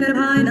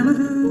हिरण्यगर्भाय नमः।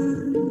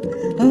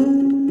 ॐ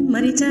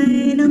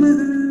मरीचाय नमः।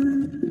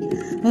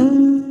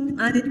 ॐ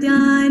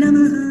आदित्याय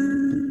नमः।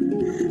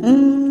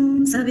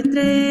 ॐ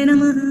सवित्रे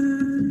नमः।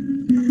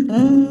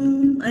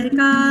 ॐ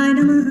अर्काय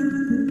नमः।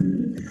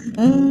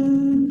 ॐ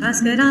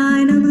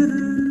भास्कराय नमः।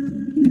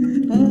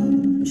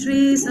 ॐ श्री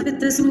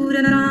सवित्र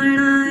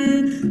सूर्यनारायणाय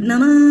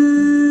नमः।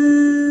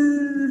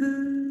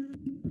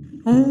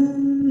 ॐ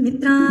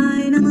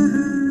मित्राय नमः।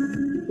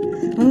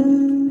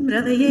 ॐ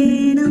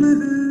रवये नमः।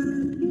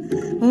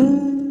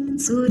 ॐ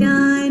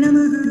सूर्याय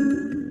नमः।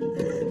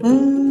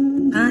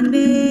 ॐ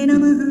भान्वे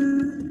नमः।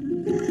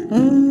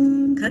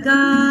 ॐ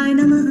खगाय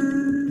नमः।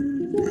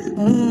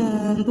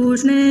 ॐ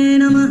पूष्णे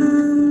नमः।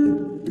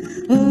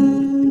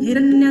 ॐ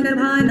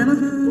हिरण्यगर्भाय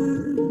नमः।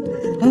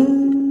 ॐ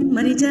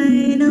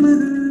मरीचाय नमः।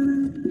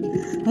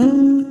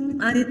 ॐ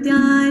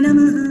आदित्याय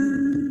नमः।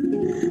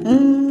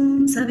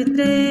 ॐ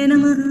सवित्रे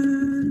नमः।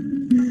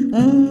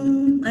 ॐ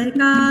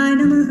अर्काय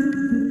नमः।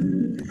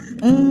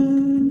 ॐ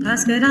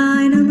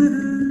भास्कराय नमः।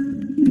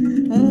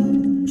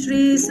 ॐ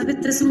श्री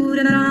सवित्र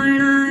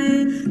सूर्यनारायणाय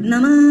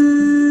नमः।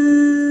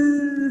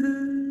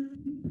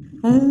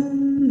 ॐ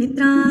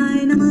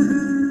मित्राय नमः।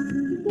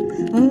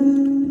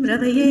 ॐ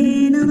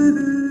रवये नमः।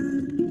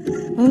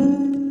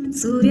 ॐ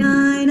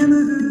सूर्याय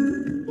नमः।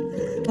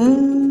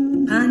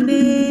 ॐ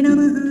भान्वे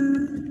नमः।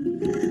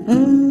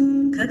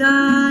 ॐ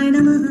खगाय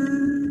नमः।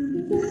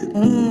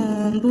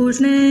 ॐ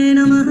पूष्णे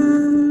नमः।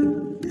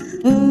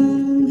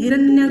 ॐ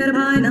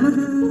हिरण्यगर्भाय नमः।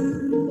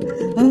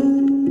 ॐ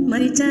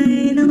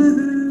मरीचाय नमः।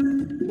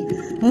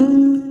 ॐ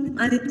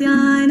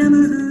आदित्याय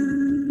नमः।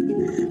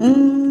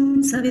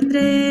 ॐ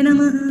सवित्रे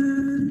नमः।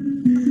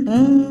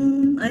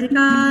 ॐ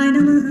अर्काय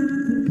नमः।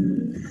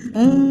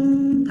 ॐ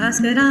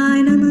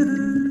भास्कराय नमः।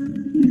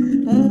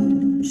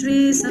 ॐ श्री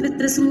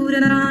सवित्र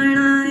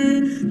सूर्यनारायणाय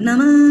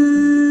नमः।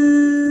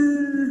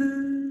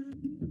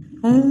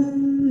 ॐ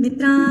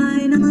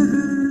मित्राय नमः।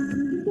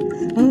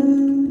 ॐ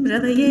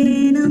रवये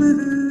नमः।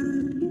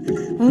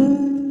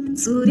 ॐ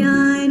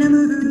सूर्याय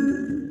नमः।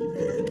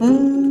 ॐ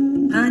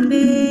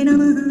भान्वे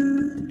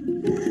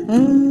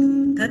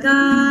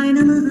खड्गाय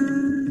नमः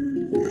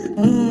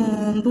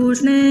ॐ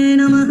पूष्णे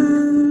नमः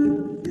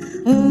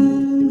ॐ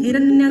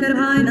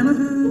हिरण्यगर्भाय नमः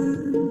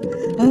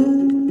ॐ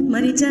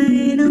मरीचाय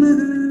नमः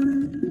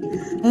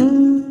ॐ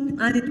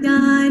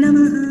आदित्याय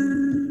नमः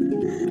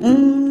ॐ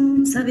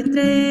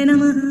सवित्रे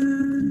नमः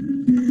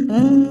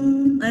ॐ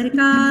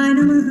अर्काय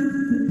नमः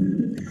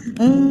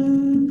ॐ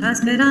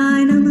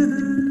भास्कराय नमः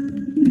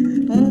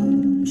ॐ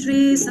श्री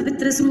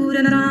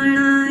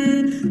सवित्रसूर्यनारायणाय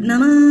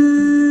नमः.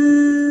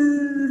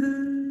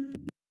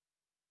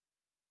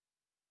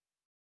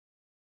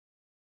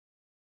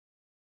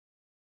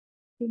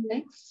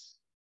 Next.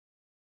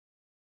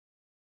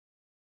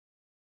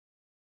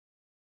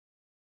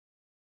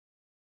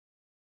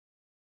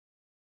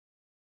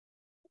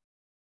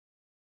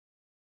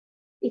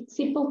 Take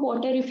sip of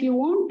water if you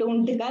want.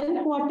 Don't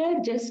gulp water.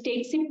 Just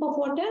take sip of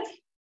water.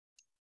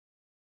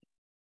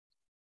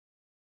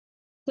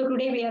 So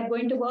today we are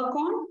going to work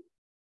on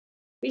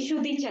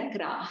Vishuddhi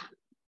Chakra.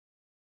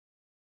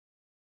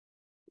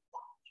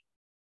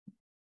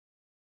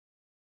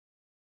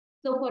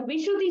 So for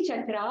Vishuddhi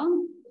Chakra,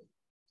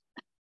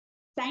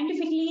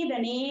 scientifically the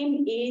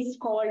name is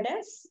called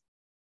as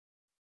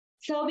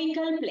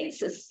cervical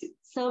plexus.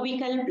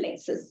 Cervical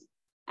plexus.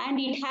 And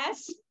it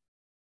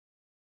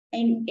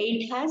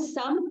has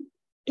some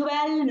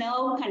 12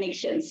 nerve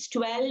connections,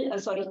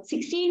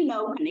 16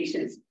 nerve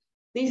connections.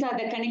 These are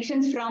the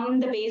connections from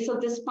the base of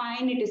the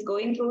spine. It is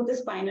going through the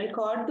spinal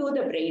cord to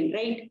the brain,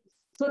 right?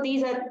 So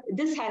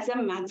this has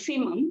a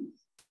maximum,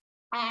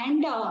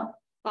 and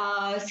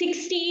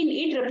 16,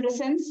 it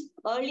represents,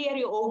 earlier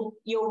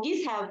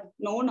yogis have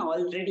known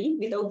already,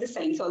 without the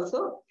science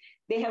also.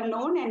 They have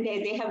known, and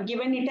they have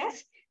given it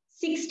as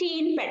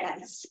 16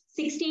 petals.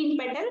 16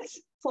 petals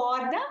for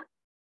the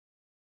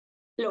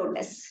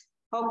lotus.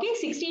 Okay,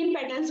 16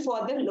 petals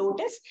for the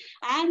lotus,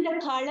 and the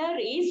color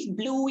is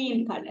blue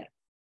in color.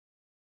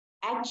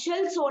 All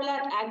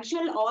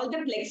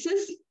the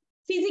plexus,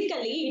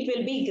 physically it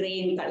will be gray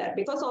in color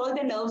because all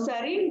the nerves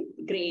are in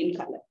gray in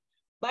color.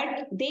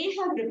 But they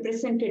have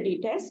represented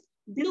it as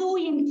blue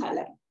in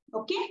color.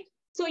 Okay,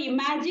 so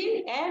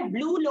imagine a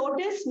blue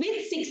lotus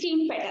with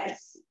 16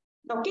 petals.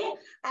 Okay,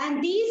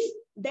 and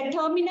the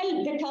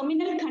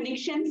terminal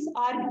connections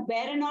are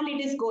where and all it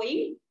is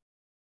going.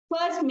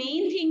 First,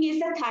 main thing is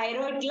the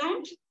thyroid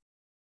gland,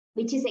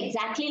 which is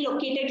exactly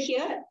located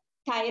here,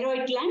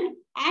 thyroid gland.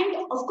 And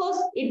of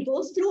course, it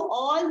goes through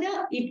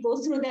the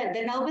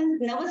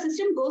nervous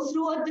system goes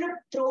throughout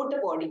the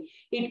body.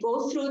 It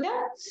goes through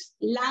the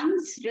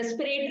lungs,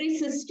 respiratory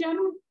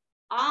system,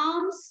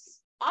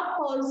 arms, up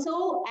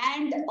also,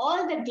 and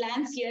all the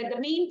glands here. The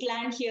main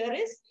gland here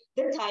is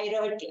the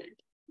thyroid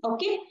gland.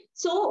 Okay,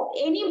 so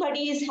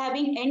anybody is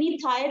having any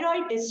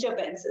thyroid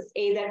disturbances,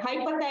 either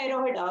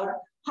hyperthyroid or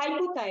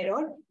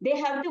hypothyroid, they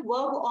have to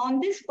work on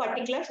this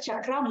particular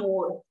chakra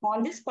more,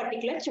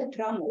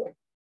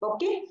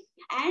 Okay,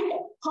 and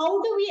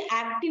how do we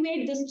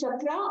activate this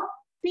chakra?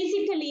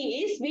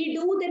 Physically is we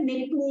do the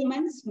neck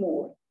movements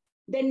more.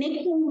 The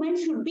neck movement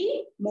should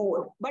be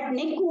more, but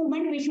neck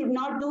movement, we should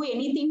not do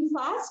anything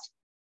fast.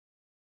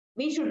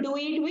 We should do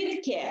it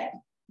with care.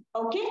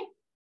 Okay,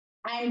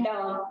 and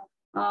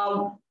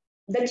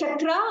the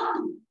chakra,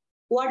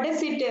 what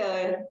does it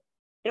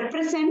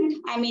represent?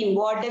 I mean,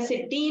 what does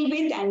it deal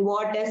with, and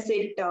what does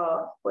it,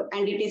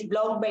 and it is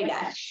blocked by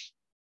dash.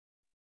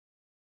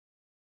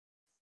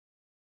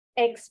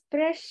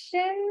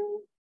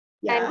 Expression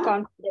and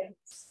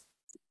confidence.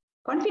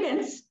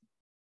 Confidence?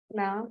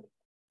 No.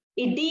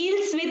 It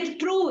deals with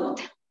truth.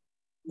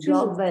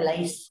 Blocked by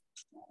lies.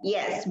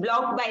 Yes,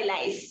 blocked by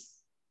lies.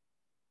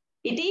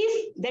 It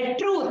is the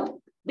truth.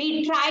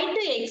 We try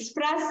to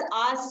express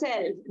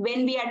ourselves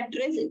when we are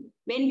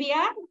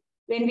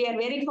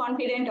very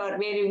confident, or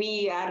where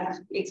we are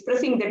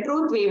expressing the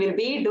truth, we will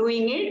be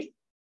doing it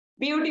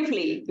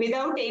beautifully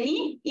without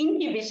any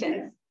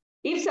inhibitions.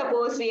 If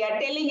suppose we are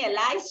telling a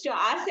lies to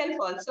ourselves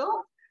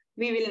also,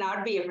 we will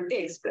not be able to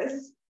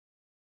express.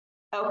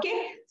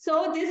 Okay,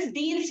 so this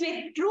deals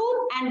with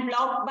truth and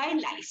blocked by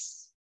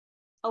lies.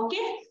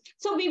 Okay,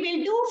 so we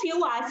will do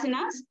few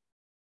asanas.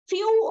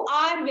 Few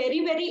are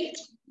very, very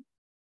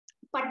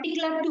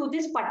particular to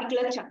this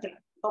particular chakra.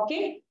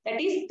 Okay,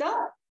 that is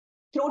the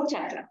throat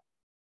chakra.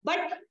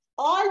 But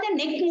all the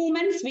neck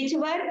movements,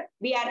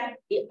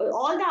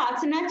 all the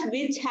asanas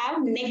which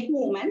have neck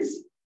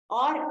movements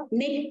or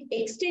neck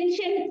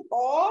extension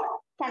or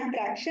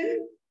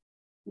contraction,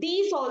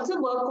 these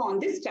also work on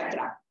this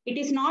chakra. It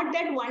is not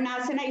that one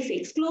asana is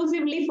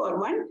exclusively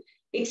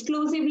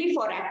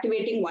for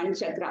activating one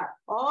chakra.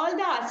 All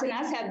the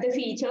asanas have the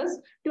features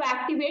to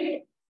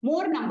activate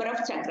more number of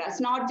chakras,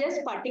 not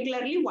just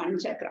particularly one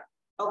chakra.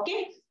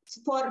 Okay,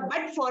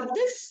 but for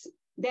this,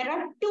 there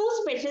are two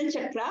special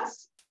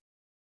chakras.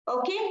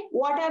 Okay,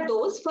 what are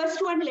those?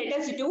 First one, let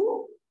us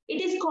do.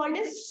 It is called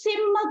a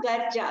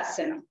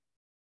Simhagarjasana.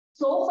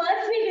 So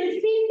first we will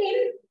sit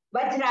in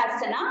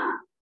Vajrasana.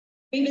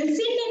 We will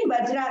sit in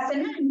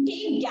Vajrasana and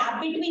take gap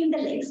between the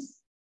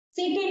legs.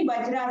 Sit in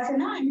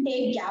Vajrasana and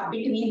take gap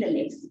between the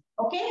legs.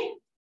 Okay?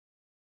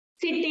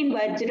 Sit in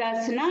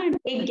Vajrasana,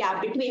 take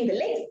gap between the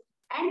legs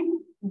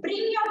and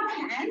bring your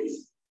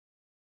hands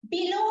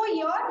below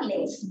your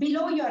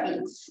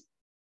legs,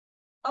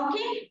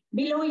 Okay,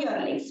 below your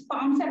legs.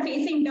 Palms are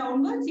facing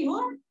downwards, you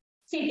are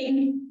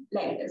sitting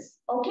like this.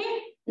 Okay,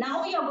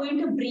 now you're going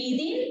to breathe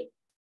in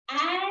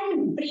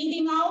and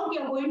breathing out,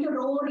 you're going to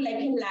roar like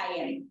a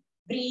lion.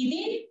 Breathe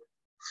in.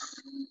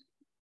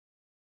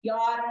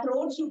 Your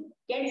throat should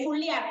get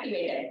fully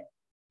activated.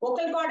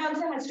 Vocal cord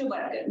also has to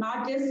work,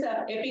 not just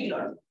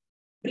epiglottis.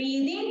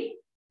 Breathe in.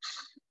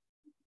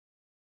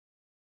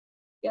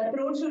 Your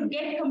throat should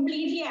get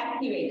completely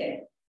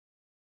activated.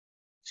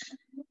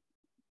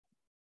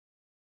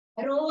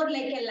 Roar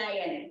like a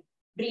lion.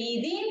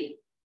 Breathe in.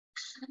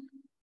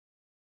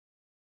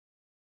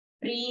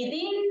 Breathe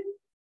in.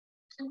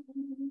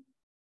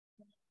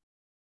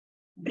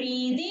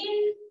 Breathe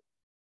in.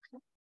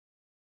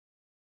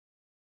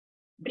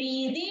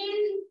 Breathe in.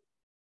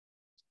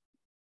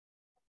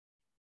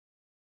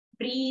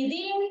 Breathe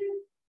in.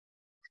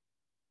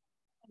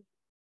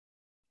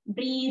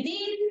 Breathe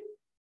in.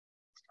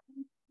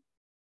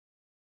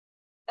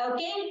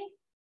 Okay.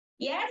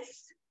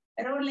 Yes.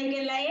 Roar like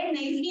a lion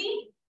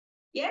nicely.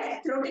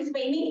 Yes. Throat is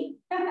paining.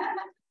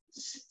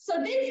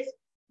 So this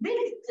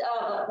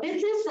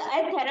is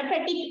a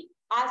therapeutic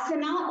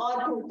asana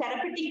or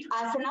therapeutic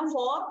asana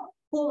for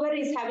whoever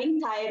is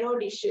having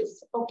thyroid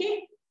issues.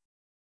 Okay.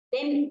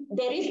 Then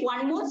there is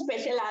one more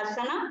special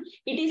asana.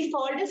 It is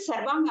called a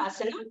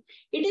Sarvangasana.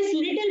 It is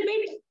little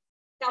bit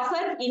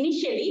tougher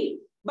initially,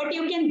 but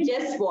you can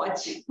just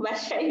watch.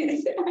 Varsha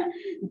is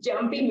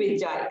jumping with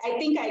joy. I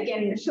think I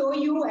can show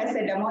you as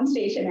a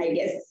demonstration, I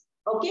guess.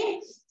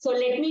 Okay. So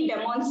let me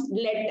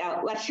demonstrate.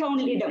 Let Varsha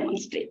only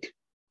demonstrate.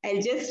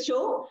 I'll just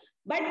show.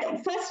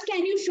 But first,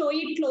 can you show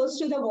it close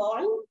to the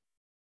wall?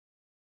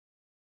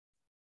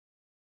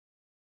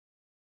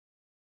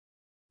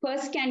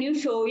 First, can you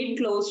show it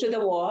close to the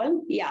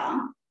wall? Yeah.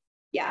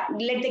 Yeah.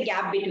 Let the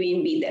gap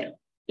between be there.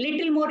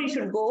 Little more it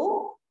should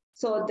go.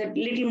 So the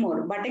little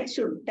more buttocks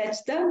should touch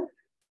the,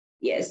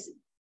 yes.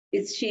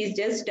 She's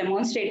just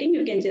demonstrating.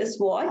 You can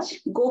just watch.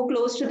 Go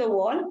close to the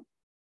wall.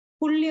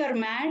 Pull your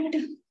mat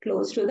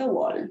close to the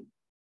wall.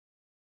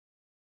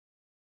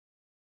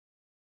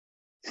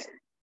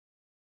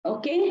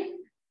 Okay.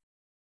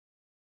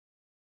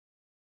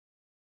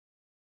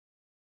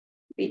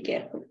 Be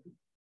careful.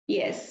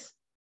 Yes.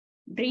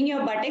 Bring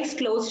your buttocks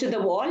close to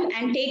the wall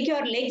and take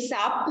your legs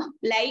up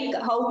like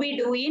how we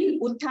do in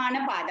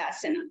Utthana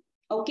Padasana.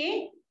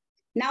 Okay.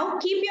 Now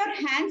keep your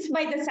hands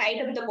by the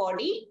side of the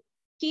body.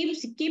 Keep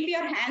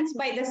your hands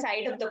by the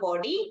side of the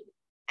body.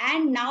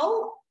 And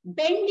now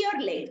bend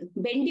your leg.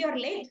 Bend your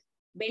leg.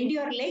 Bend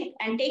your leg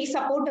and take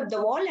support of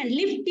the wall and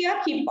lift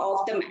your hip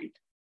off the mat.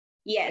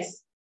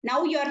 Yes.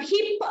 Now your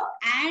hip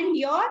and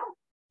your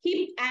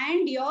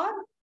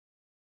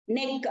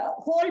neck,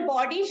 whole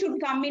body should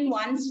come in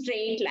one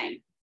straight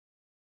line.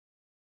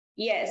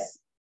 Yes,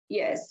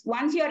 yes.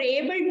 Once you're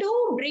able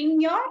to bring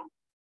your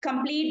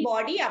complete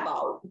body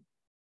above.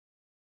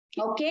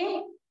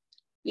 Okay.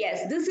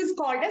 Yes, this is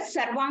called a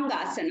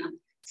Sarvangasana.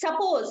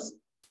 Suppose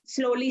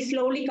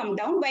slowly come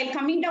down. While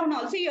coming down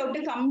also, you have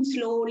to come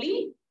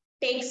slowly.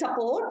 Take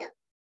support.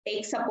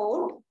 Take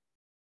support.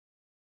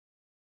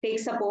 Take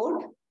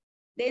support.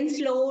 Then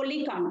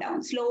slowly come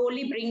down.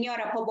 Slowly bring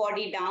your upper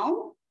body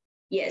down.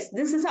 Yes,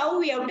 this is how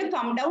we have to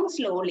come down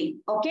slowly.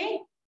 Okay.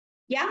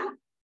 Yeah.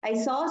 I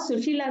saw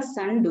Sushila's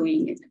son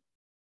doing it.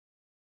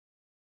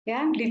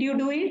 Yeah. Did you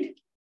do it?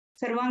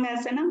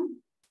 Sarvangasana.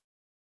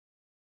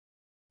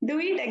 Do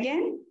it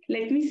again.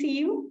 Let me see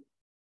you.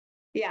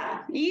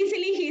 Yeah.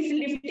 Easily he's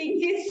lifting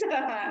his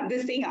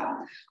this thing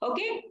up.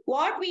 Okay.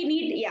 What we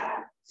need. Yeah.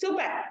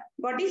 Super.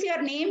 What is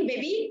your name,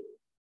 baby?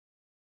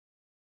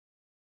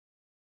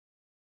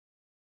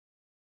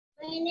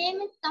 My name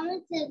is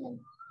Tamil Selvan.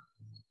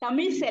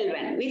 Tamil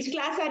Selvan. Which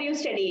class are you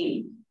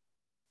studying?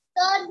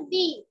 3rd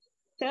B.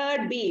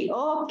 3rd B.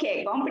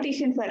 Okay.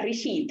 Competition for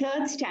Rishi.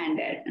 3rd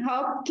standard.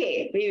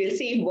 Okay. We will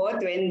see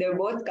both when they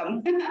both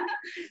come.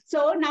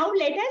 So now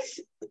let us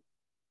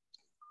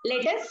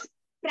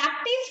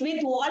practice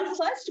with wall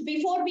first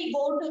before we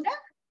go to the,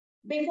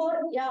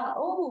 yeah.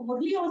 Oh,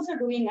 Murli also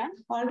doing it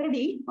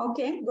already.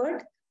 Okay.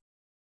 Good.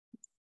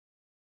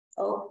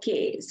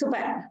 Okay.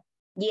 Super.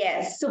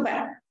 Yes.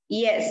 Super.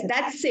 Yes.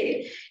 That's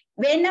it.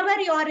 Whenever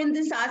you are in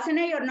this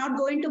asana, you're not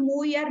going to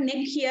move your neck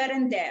here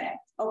and there.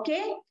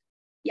 Okay.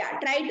 Yeah.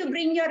 Try to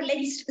bring your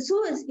legs.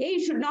 So hey,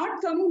 you should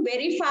not come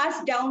very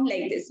fast down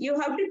like this. You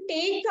have to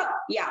take,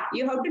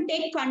 you have to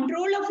take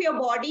control of your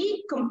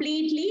body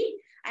completely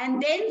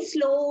and then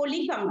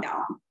slowly come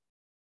down.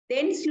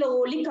 Then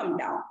slowly come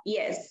down.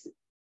 Yes.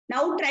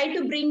 Now try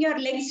to bring your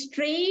legs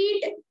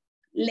straight.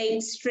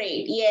 Legs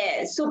straight.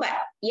 Yes. Super.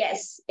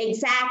 Yes.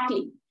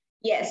 Exactly.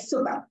 Yes.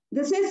 Super.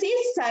 This is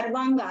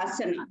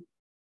Sarvangasana.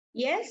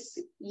 Yes,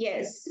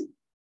 yes.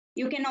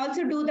 You can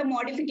also do the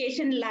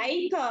modification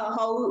like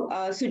how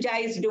Suja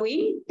is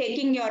doing,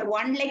 taking your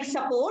one leg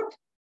support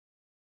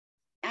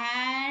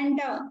and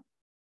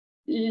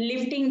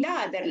lifting the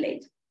other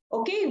leg.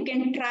 Okay, you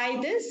can try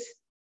this.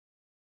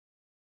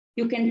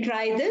 You can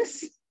try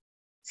this.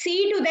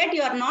 See to that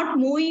you are not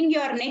moving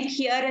your neck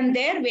here and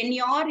there when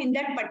you are in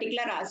that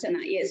particular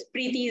asana. Yes,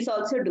 Preeti is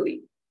also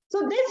doing.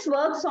 So this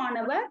works on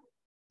our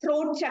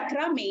throat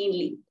chakra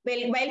mainly.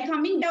 Well, while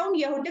coming down,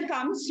 you have to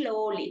come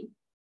slowly.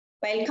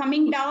 While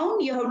coming down,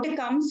 you have to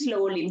come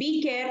slowly.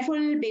 Be careful,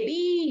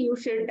 baby. You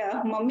should,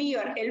 mommy, you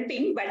are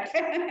helping, but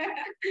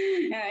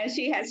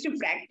she has to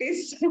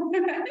practice.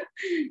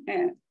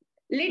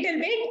 Little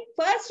bit.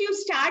 First, you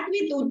start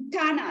with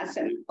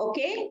Uttanasana,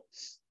 okay?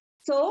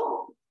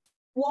 So,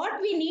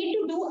 what we need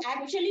to do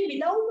actually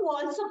without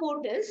wall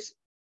support is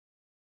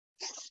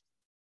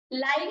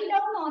lying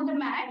down on the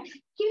mat,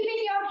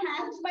 keeping your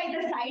hands by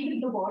the side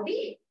of the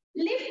body,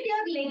 lift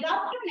your leg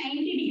up to 90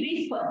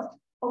 degrees first,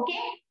 okay?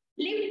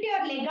 Lift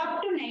your leg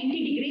up to 90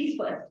 degrees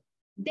first.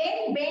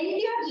 Then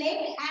bend your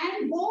leg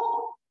and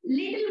go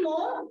little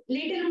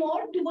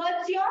more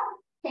towards your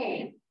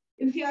head.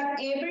 If you are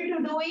able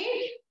to do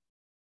it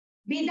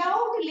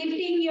without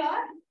lifting your,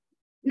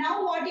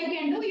 now what you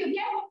can do, you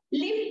can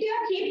lift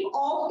your hip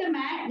off the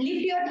mat,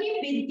 lift your hip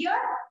with your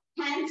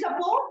hand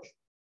support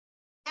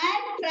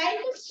and try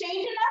to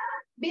straighten up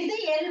with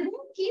the elbow,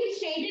 keep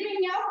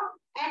straightening up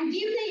and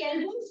give the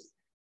elbows,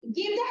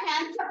 give the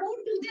hand support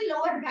to the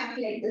lower back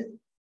like this.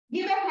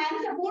 Give a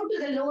hand support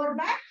to the lower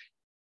back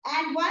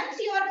and once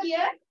you are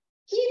here,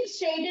 keep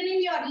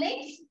straightening your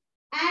legs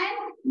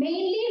and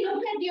mainly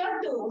look at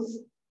your toes.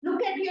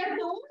 Look at your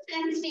toes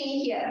and stay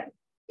here.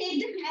 Take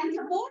the hand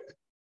support.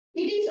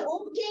 It is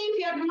okay if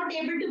you are not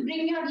able to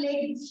bring your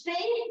leg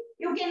straight.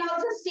 You can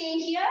also stay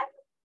here.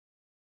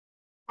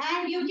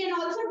 And you can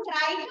also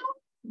try to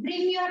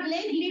bring your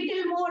leg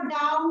little more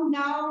down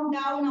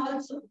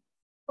also.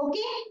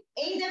 Okay?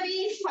 Either way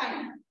is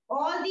fine.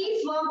 All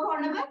these work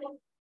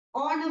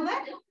on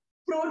our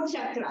throat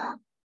chakra.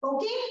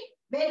 Okay?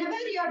 Whenever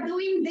you are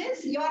doing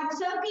this, your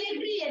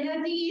circulatory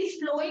energy is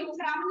flowing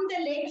from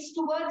the legs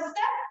towards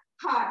the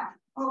heart.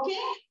 Okay?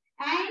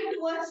 And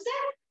towards the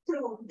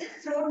throat. This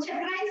throat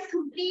chakra is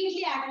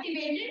completely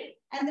activated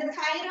and the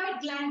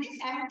thyroid gland is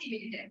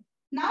activated.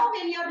 Now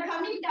when you are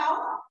coming down,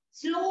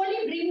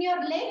 slowly bring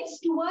your legs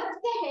towards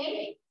the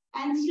head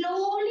and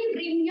slowly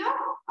bring your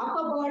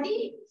upper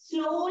body.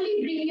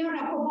 Slowly bring your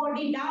upper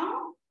body down.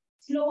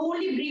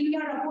 Slowly bring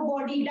your upper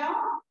body down.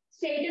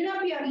 Straighten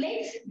up your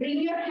legs.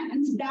 Bring your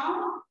hands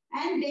down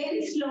and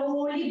then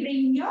slowly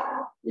bring your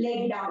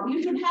leg down.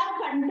 You should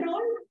have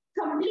control,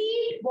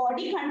 complete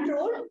body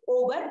control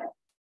over.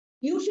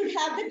 You should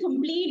have the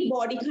complete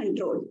body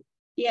control.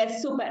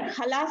 Yes, super.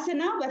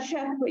 Halasana,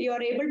 Varsha, you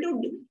are able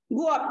to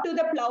go up to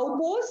the plow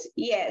pose.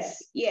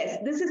 Yes, yes.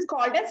 This is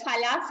called as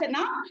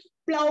Halasana,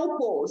 plow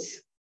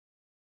pose.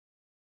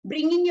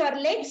 Bringing your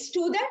legs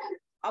to the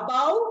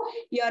above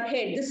your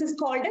head. This is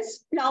called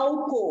as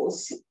plow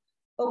pose.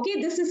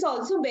 Okay, this is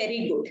also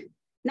very good.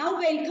 Now,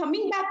 while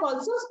coming back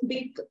also,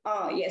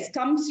 yes,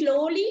 come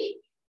slowly,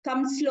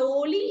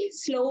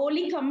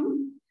 slowly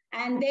come.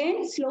 And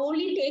then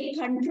slowly take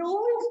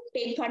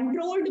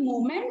controlled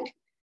movement.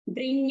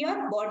 Bring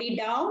your body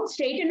down,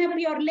 straighten up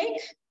your leg,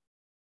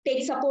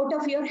 take support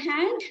of your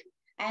hand,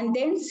 and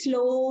then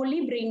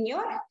slowly bring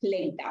your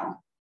leg down.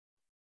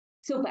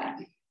 Super.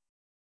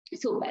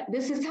 Super.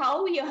 This is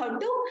how you have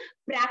to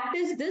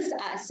practice this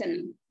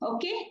asana.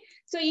 Okay.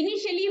 So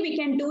initially we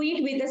can do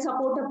it with the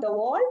support of the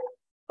wall.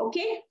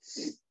 Okay.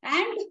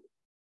 And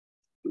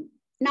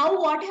now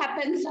what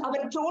happens?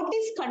 Our throat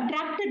is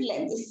contracted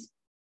like this.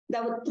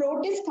 The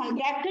throat is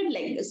contracted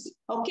like this,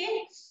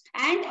 okay?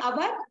 And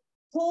our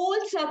whole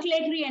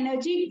circulatory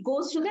energy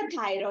goes to the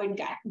thyroid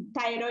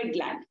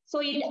gland.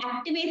 So it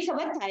activates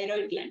our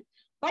thyroid gland.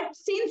 But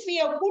since we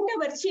have put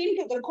our chin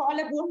to the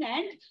collarbone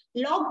and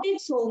locked it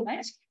so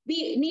much,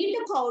 we need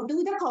to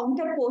do the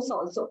counter pose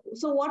also.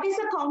 So what is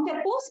the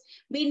counter pose?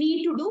 We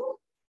need to do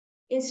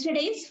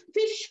yesterday's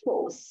fish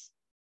pose.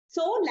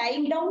 So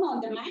lying down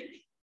on the mat,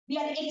 we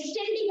are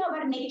extending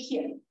our neck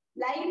here.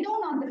 Lying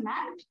down on the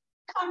mat,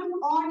 come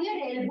on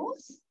your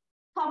elbows.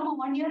 Come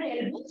on your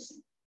elbows.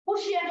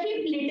 Push your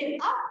hip little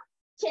up.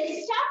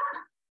 Chest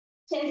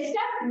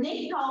up,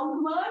 neck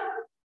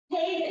outward.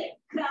 Head,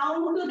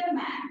 crown to the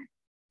mat.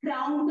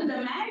 Crown to the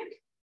mat.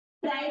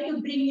 Try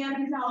to bring your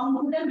crown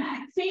to the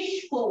mat.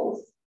 Fish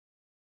pose.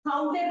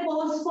 Counter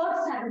pose for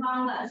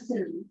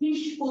Sarvangasana.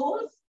 Fish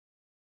pose.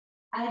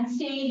 And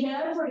stay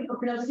here for a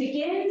couple of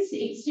seconds.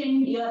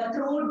 Extend your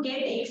throat,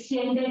 get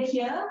extended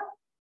here.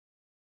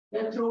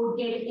 Your throat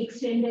get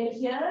extended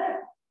here.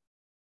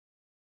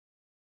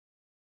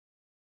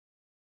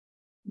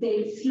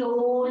 Then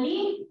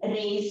slowly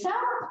raise up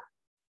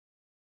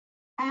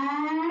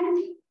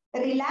and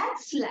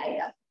relax, slide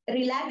up.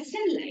 Relax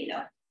and lie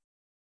down.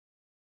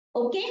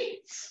 Okay.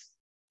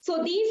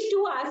 So these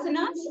two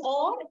asanas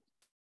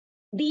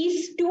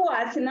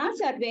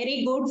are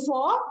very good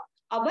for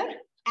our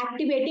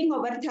activating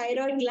our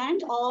thyroid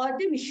gland or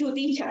the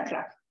Vishuddhi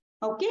Chakra.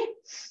 Okay.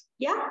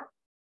 Yeah.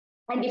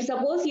 And if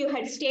suppose you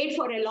had stayed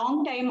for a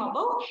long time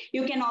above,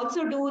 you can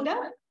also do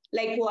the,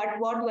 like what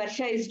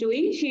Varsha is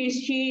doing.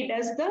 She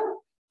does the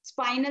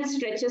spinal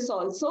stretches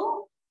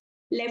also.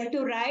 Left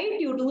to right,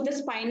 you do the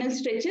spinal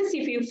stretches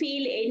if you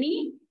feel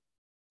any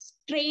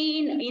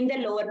strain in the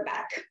lower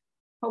back.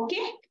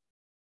 Okay?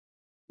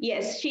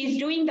 Yes, she's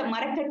doing the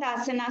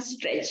Marakatasana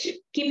stretch,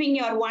 keeping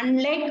your one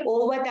leg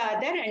over the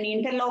other and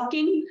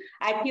interlocking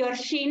at your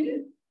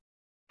shin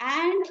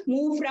and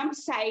move from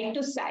side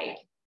to side.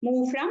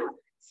 Move from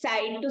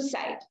side to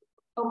side.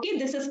 Okay,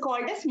 this is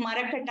called as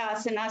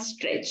Marakatasana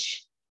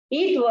stretch.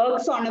 It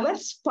works on our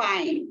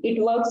spine. It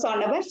works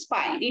on our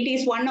spine. It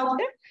is one of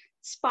the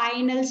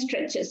spinal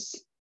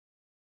stretches.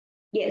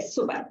 Yes,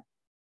 super.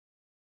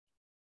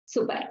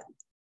 Super.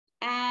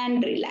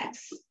 And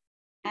relax.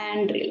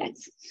 And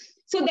relax.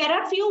 So there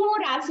are few more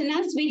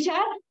asanas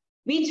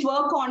which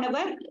work on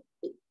our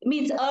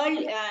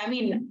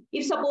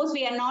if suppose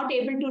we are not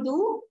able to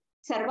do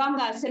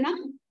Sarvangasana,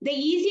 the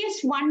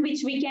easiest one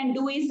which we can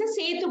do is the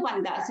Setu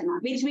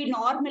Bandhasana, which we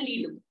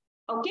normally do.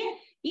 Okay?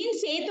 In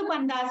Setu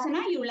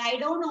Bandhasana, you lie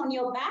down on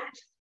your back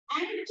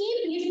and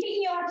keep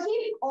lifting your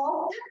hip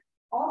off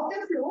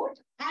the floor.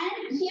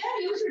 And here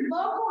you should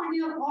work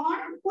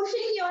on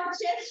pushing your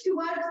chest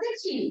towards the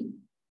chin.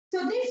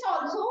 So this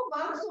also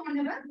works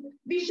on our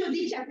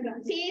Vishuddhi Chakra,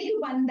 Setu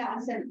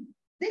Bandhasana.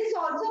 This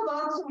also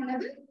works on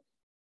our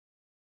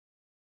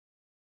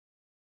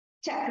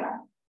chakra.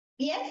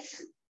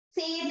 Yes,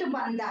 Setu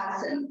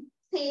Bandhasana.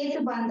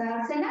 Setu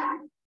Bandhasana.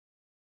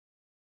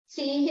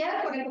 Stay here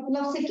for a couple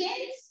of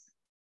seconds.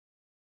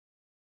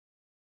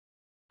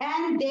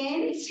 And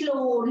then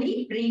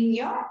slowly bring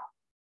your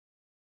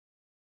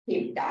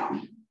hip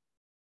down.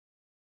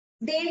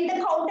 Then the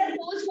counter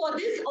pose for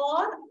this,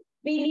 or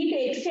we need to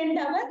extend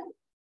our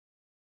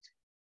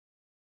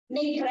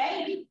neck,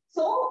 right?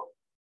 So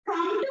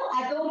come to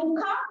Adho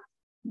Mukha.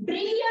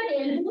 Bring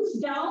your elbows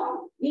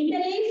down.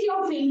 Interlace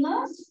your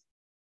fingers.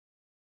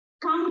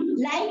 Come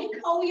like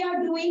how you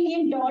are doing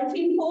in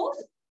dolphin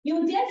pose.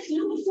 You just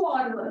look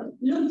forward.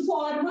 Look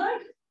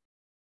forward.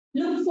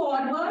 Look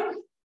forward.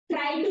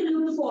 Try to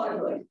look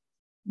forward.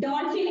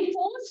 Dolphin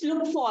pose,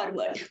 look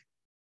forward.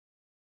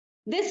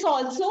 This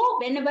also,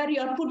 whenever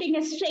you're putting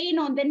a strain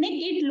on the neck,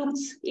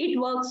 it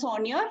works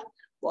on your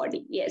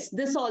body. Yes,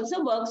 this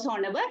also works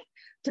on our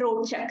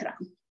throat chakra.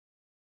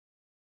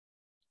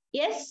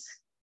 Yes.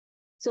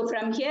 So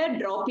from here,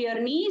 drop your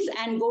knees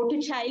and go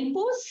to child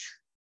pose.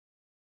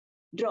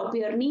 Drop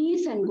your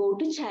knees and go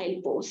to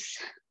child pose.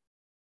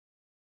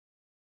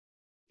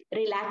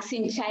 Relax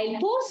in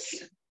child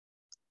pose.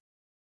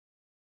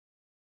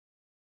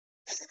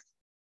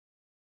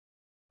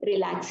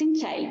 Relax in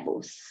child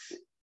pose.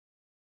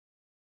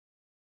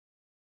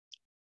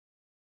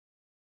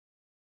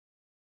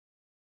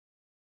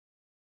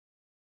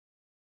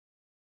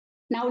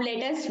 Now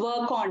let us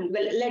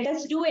let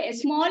us do a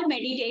small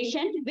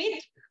meditation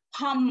with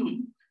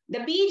hum.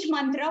 The beach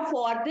mantra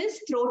for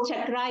this throat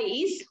chakra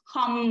is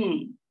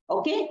hum.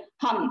 Okay,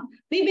 hum.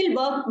 We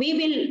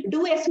will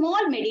do a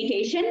small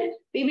meditation.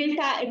 We will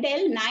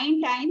tell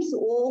 9 times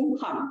Om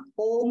hum,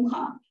 Om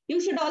hum. You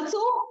should also,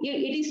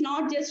 it is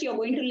not just you're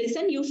going to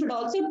listen, you should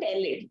also tell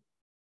it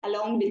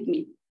along with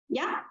me.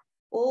 Yeah,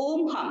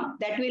 Om hum.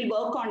 That will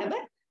work on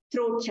our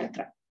throat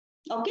chakra.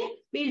 Okay,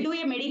 we'll do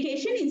a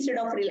meditation instead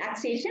of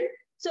relaxation.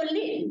 So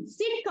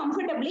sit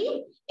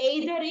comfortably,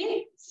 either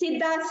in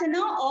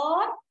Siddhasana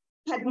or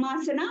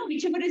Padmasana,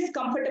 whichever is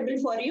comfortable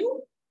for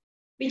you.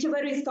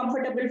 Whichever is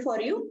comfortable for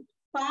you.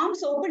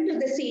 Palms open to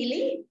the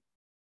ceiling.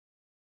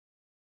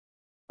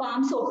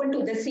 Palms open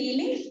to the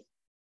ceiling.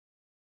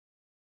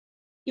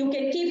 You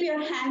can keep your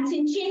hands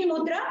in Chin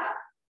Mudra.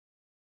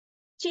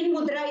 Chin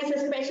Mudra is a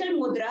special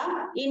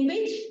mudra in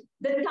which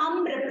the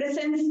thumb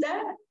represents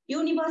the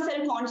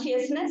universal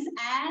consciousness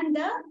and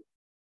the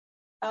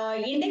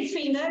index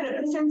finger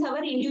represents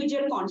our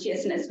individual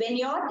consciousness. When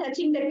you are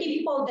touching the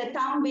tip of the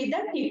thumb with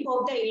the tip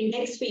of the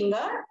index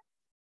finger,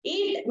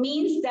 it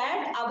means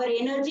that our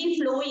energy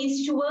flow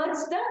is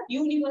towards the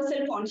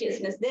universal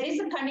consciousness. There is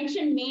a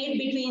connection made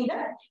between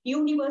the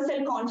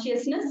universal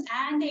consciousness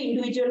and the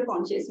individual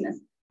consciousness.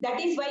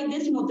 That is why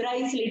this mudra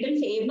is little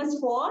famous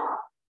for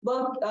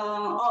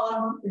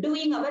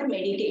doing our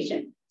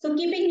meditation. So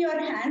keeping your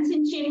hands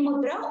in Chin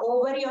Mudra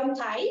over your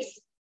thighs.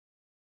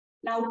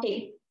 Now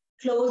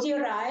close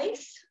your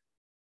eyes.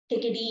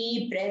 Take a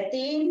deep breath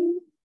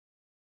in.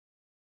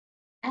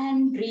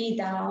 And breathe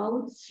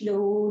out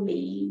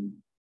slowly.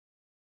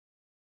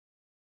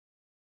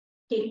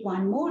 Take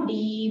one more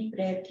deep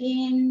breath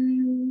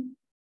in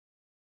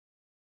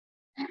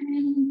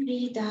and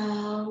breathe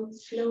out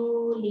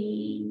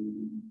slowly.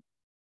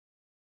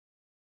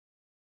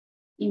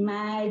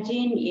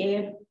 Imagine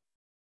a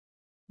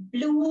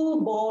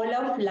blue ball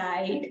of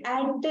light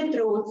at the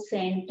throat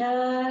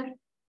center.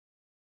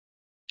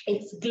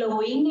 It's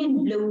glowing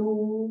in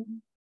blue.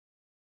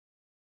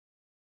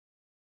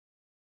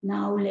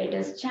 Now let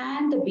us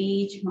chant the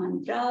beach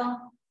mantra.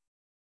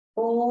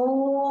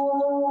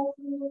 Om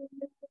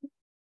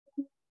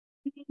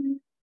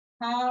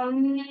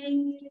hum.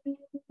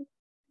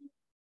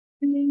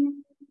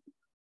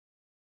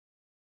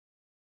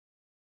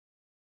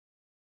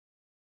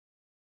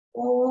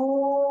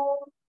 Om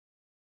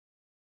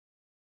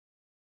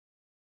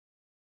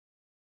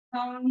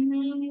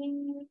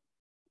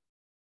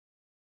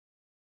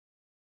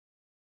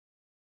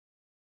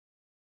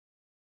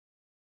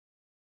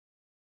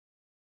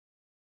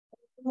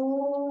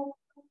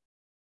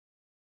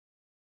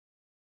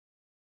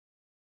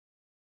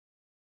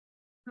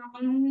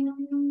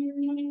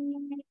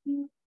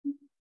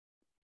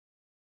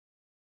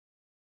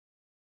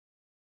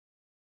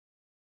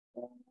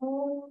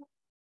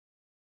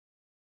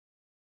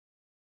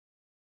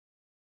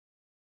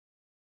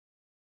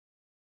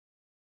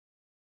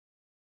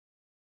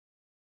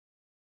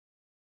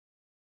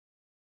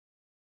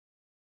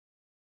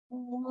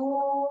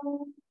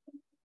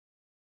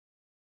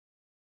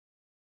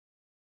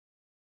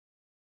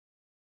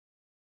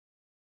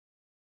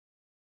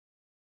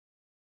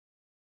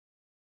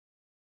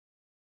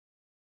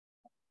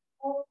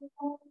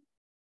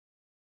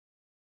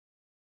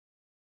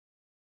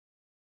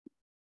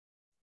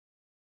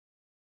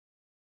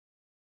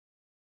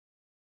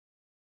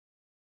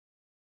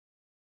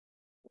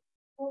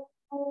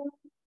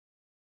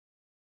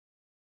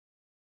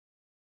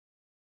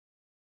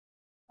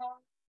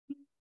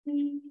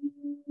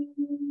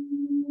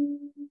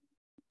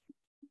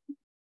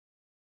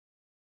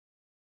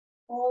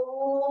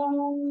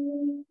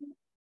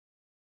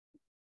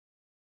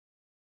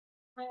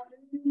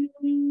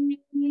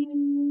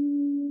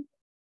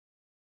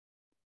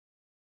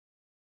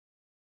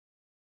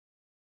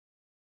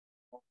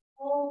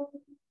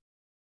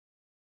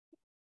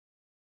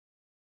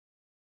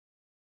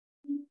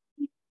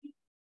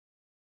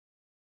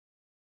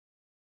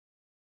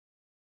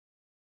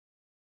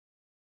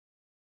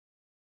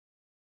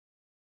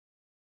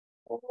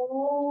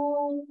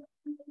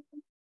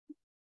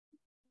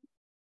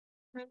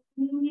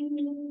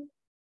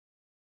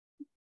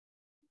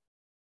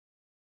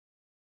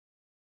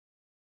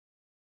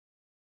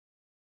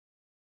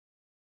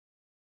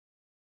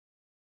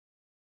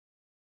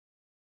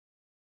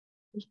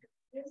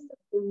Yes, the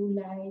blue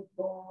light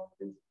bulb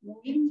is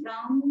moving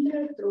from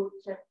the throat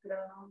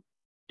chakra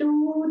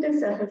to the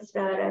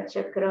Sahasrara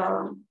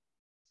chakra.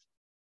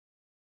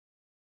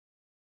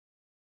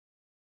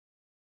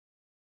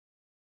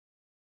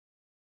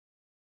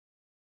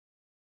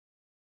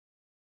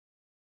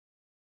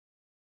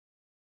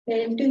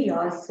 Tell to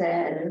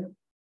yourself,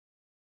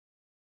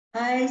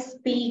 I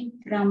speak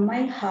from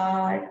my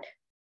heart.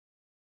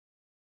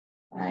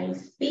 I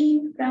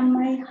speak from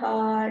my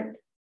heart.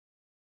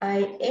 I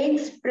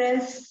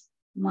express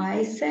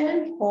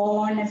myself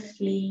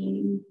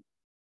honestly.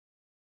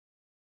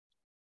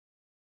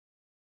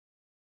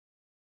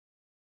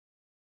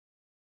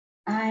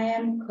 I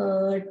am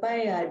heard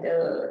by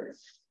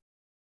others.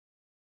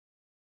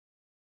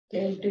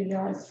 Tell to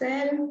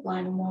yourself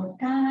one more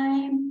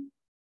time.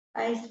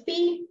 I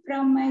speak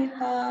from my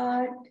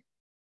heart.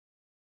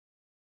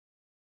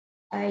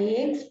 I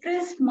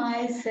express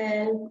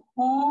myself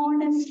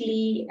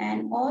honestly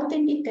and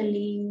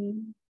authentically,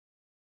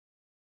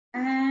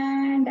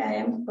 and I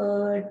am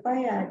heard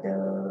by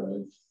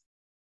others.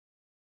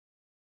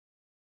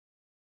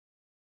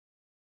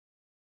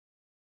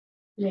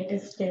 Let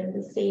us tell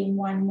the same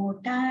one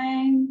more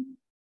time.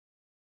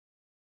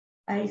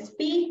 I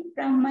speak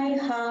from my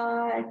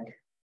heart.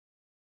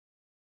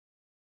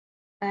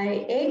 I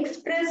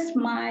express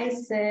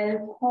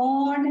myself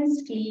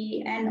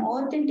honestly and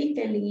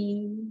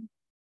authentically,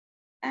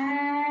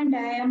 and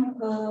I am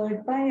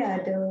heard by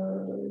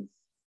others.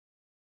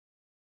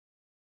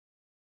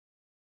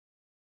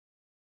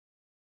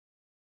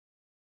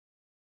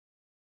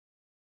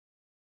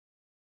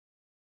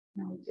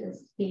 Now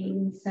just stay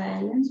in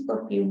silence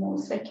for a few more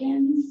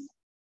seconds.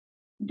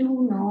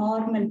 Do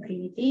normal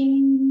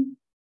breathing.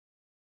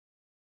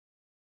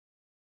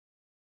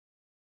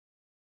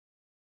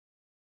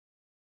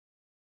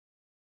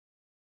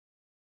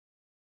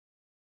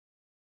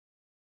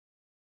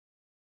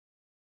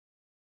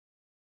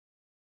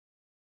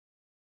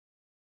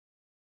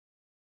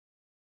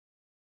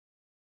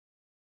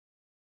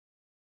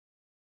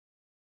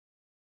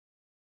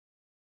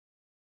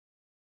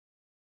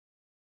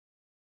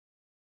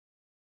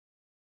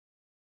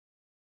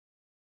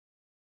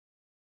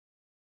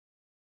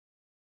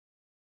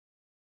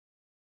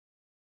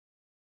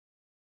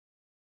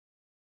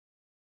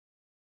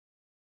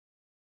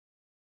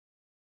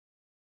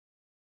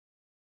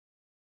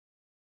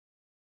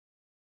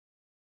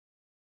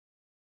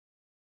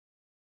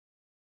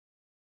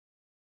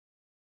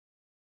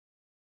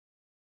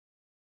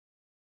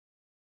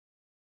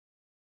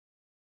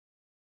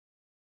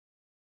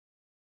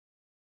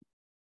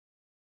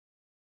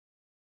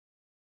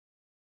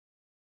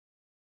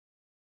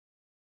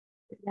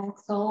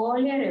 Relax all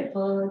your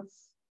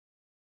efforts.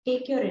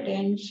 Take your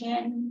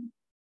attention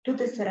to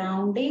the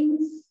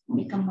surroundings.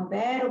 Become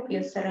aware of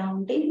your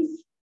surroundings.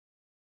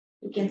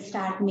 You can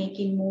start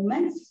making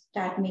movements.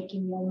 Start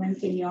making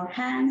movements in your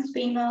hands,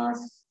 fingers,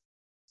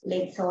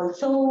 legs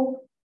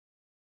also.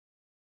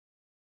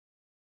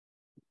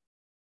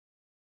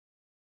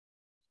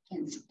 You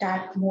can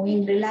start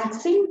moving,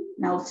 relaxing.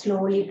 Now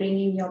slowly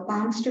bringing your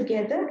palms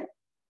together.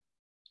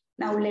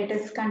 Now let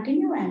us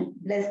continue and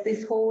bless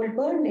this whole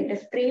world. Let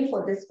us pray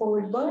for this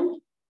whole world.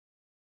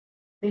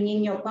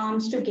 Bringing your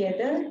palms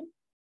together.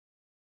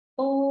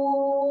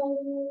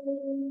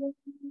 Om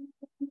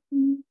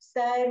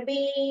Sarve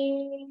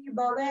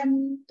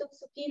Bhavantu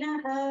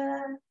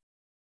Sukhinah.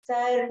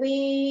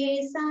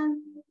 Sarve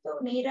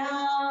Santu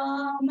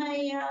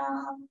Niramaya.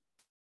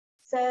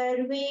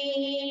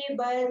 Sarve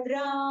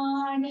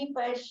Bhadrani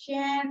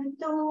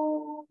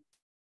Pashyantu.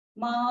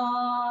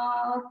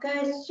 Ma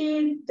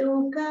Kaschid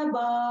Dukha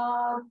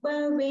Bhag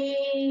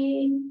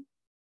Bhave.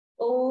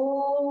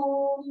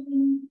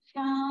 Om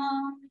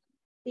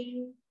Shanti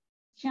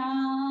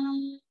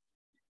Shanti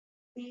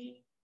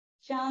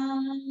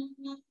Shanti.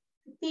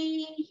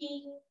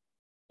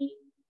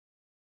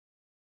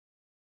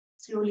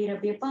 Slowly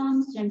rub your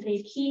palms,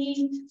 generate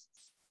heat.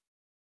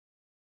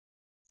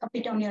 Up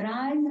it on your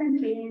eyes and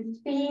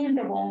feel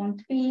the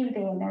warmth, feel the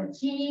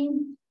energy.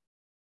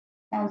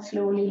 Now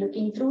slowly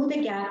looking through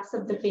the gaps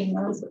of the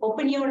fingers,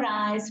 open your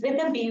eyes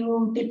with a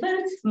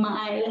beautiful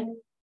smile.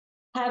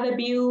 Have a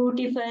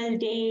beautiful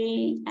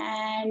day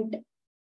and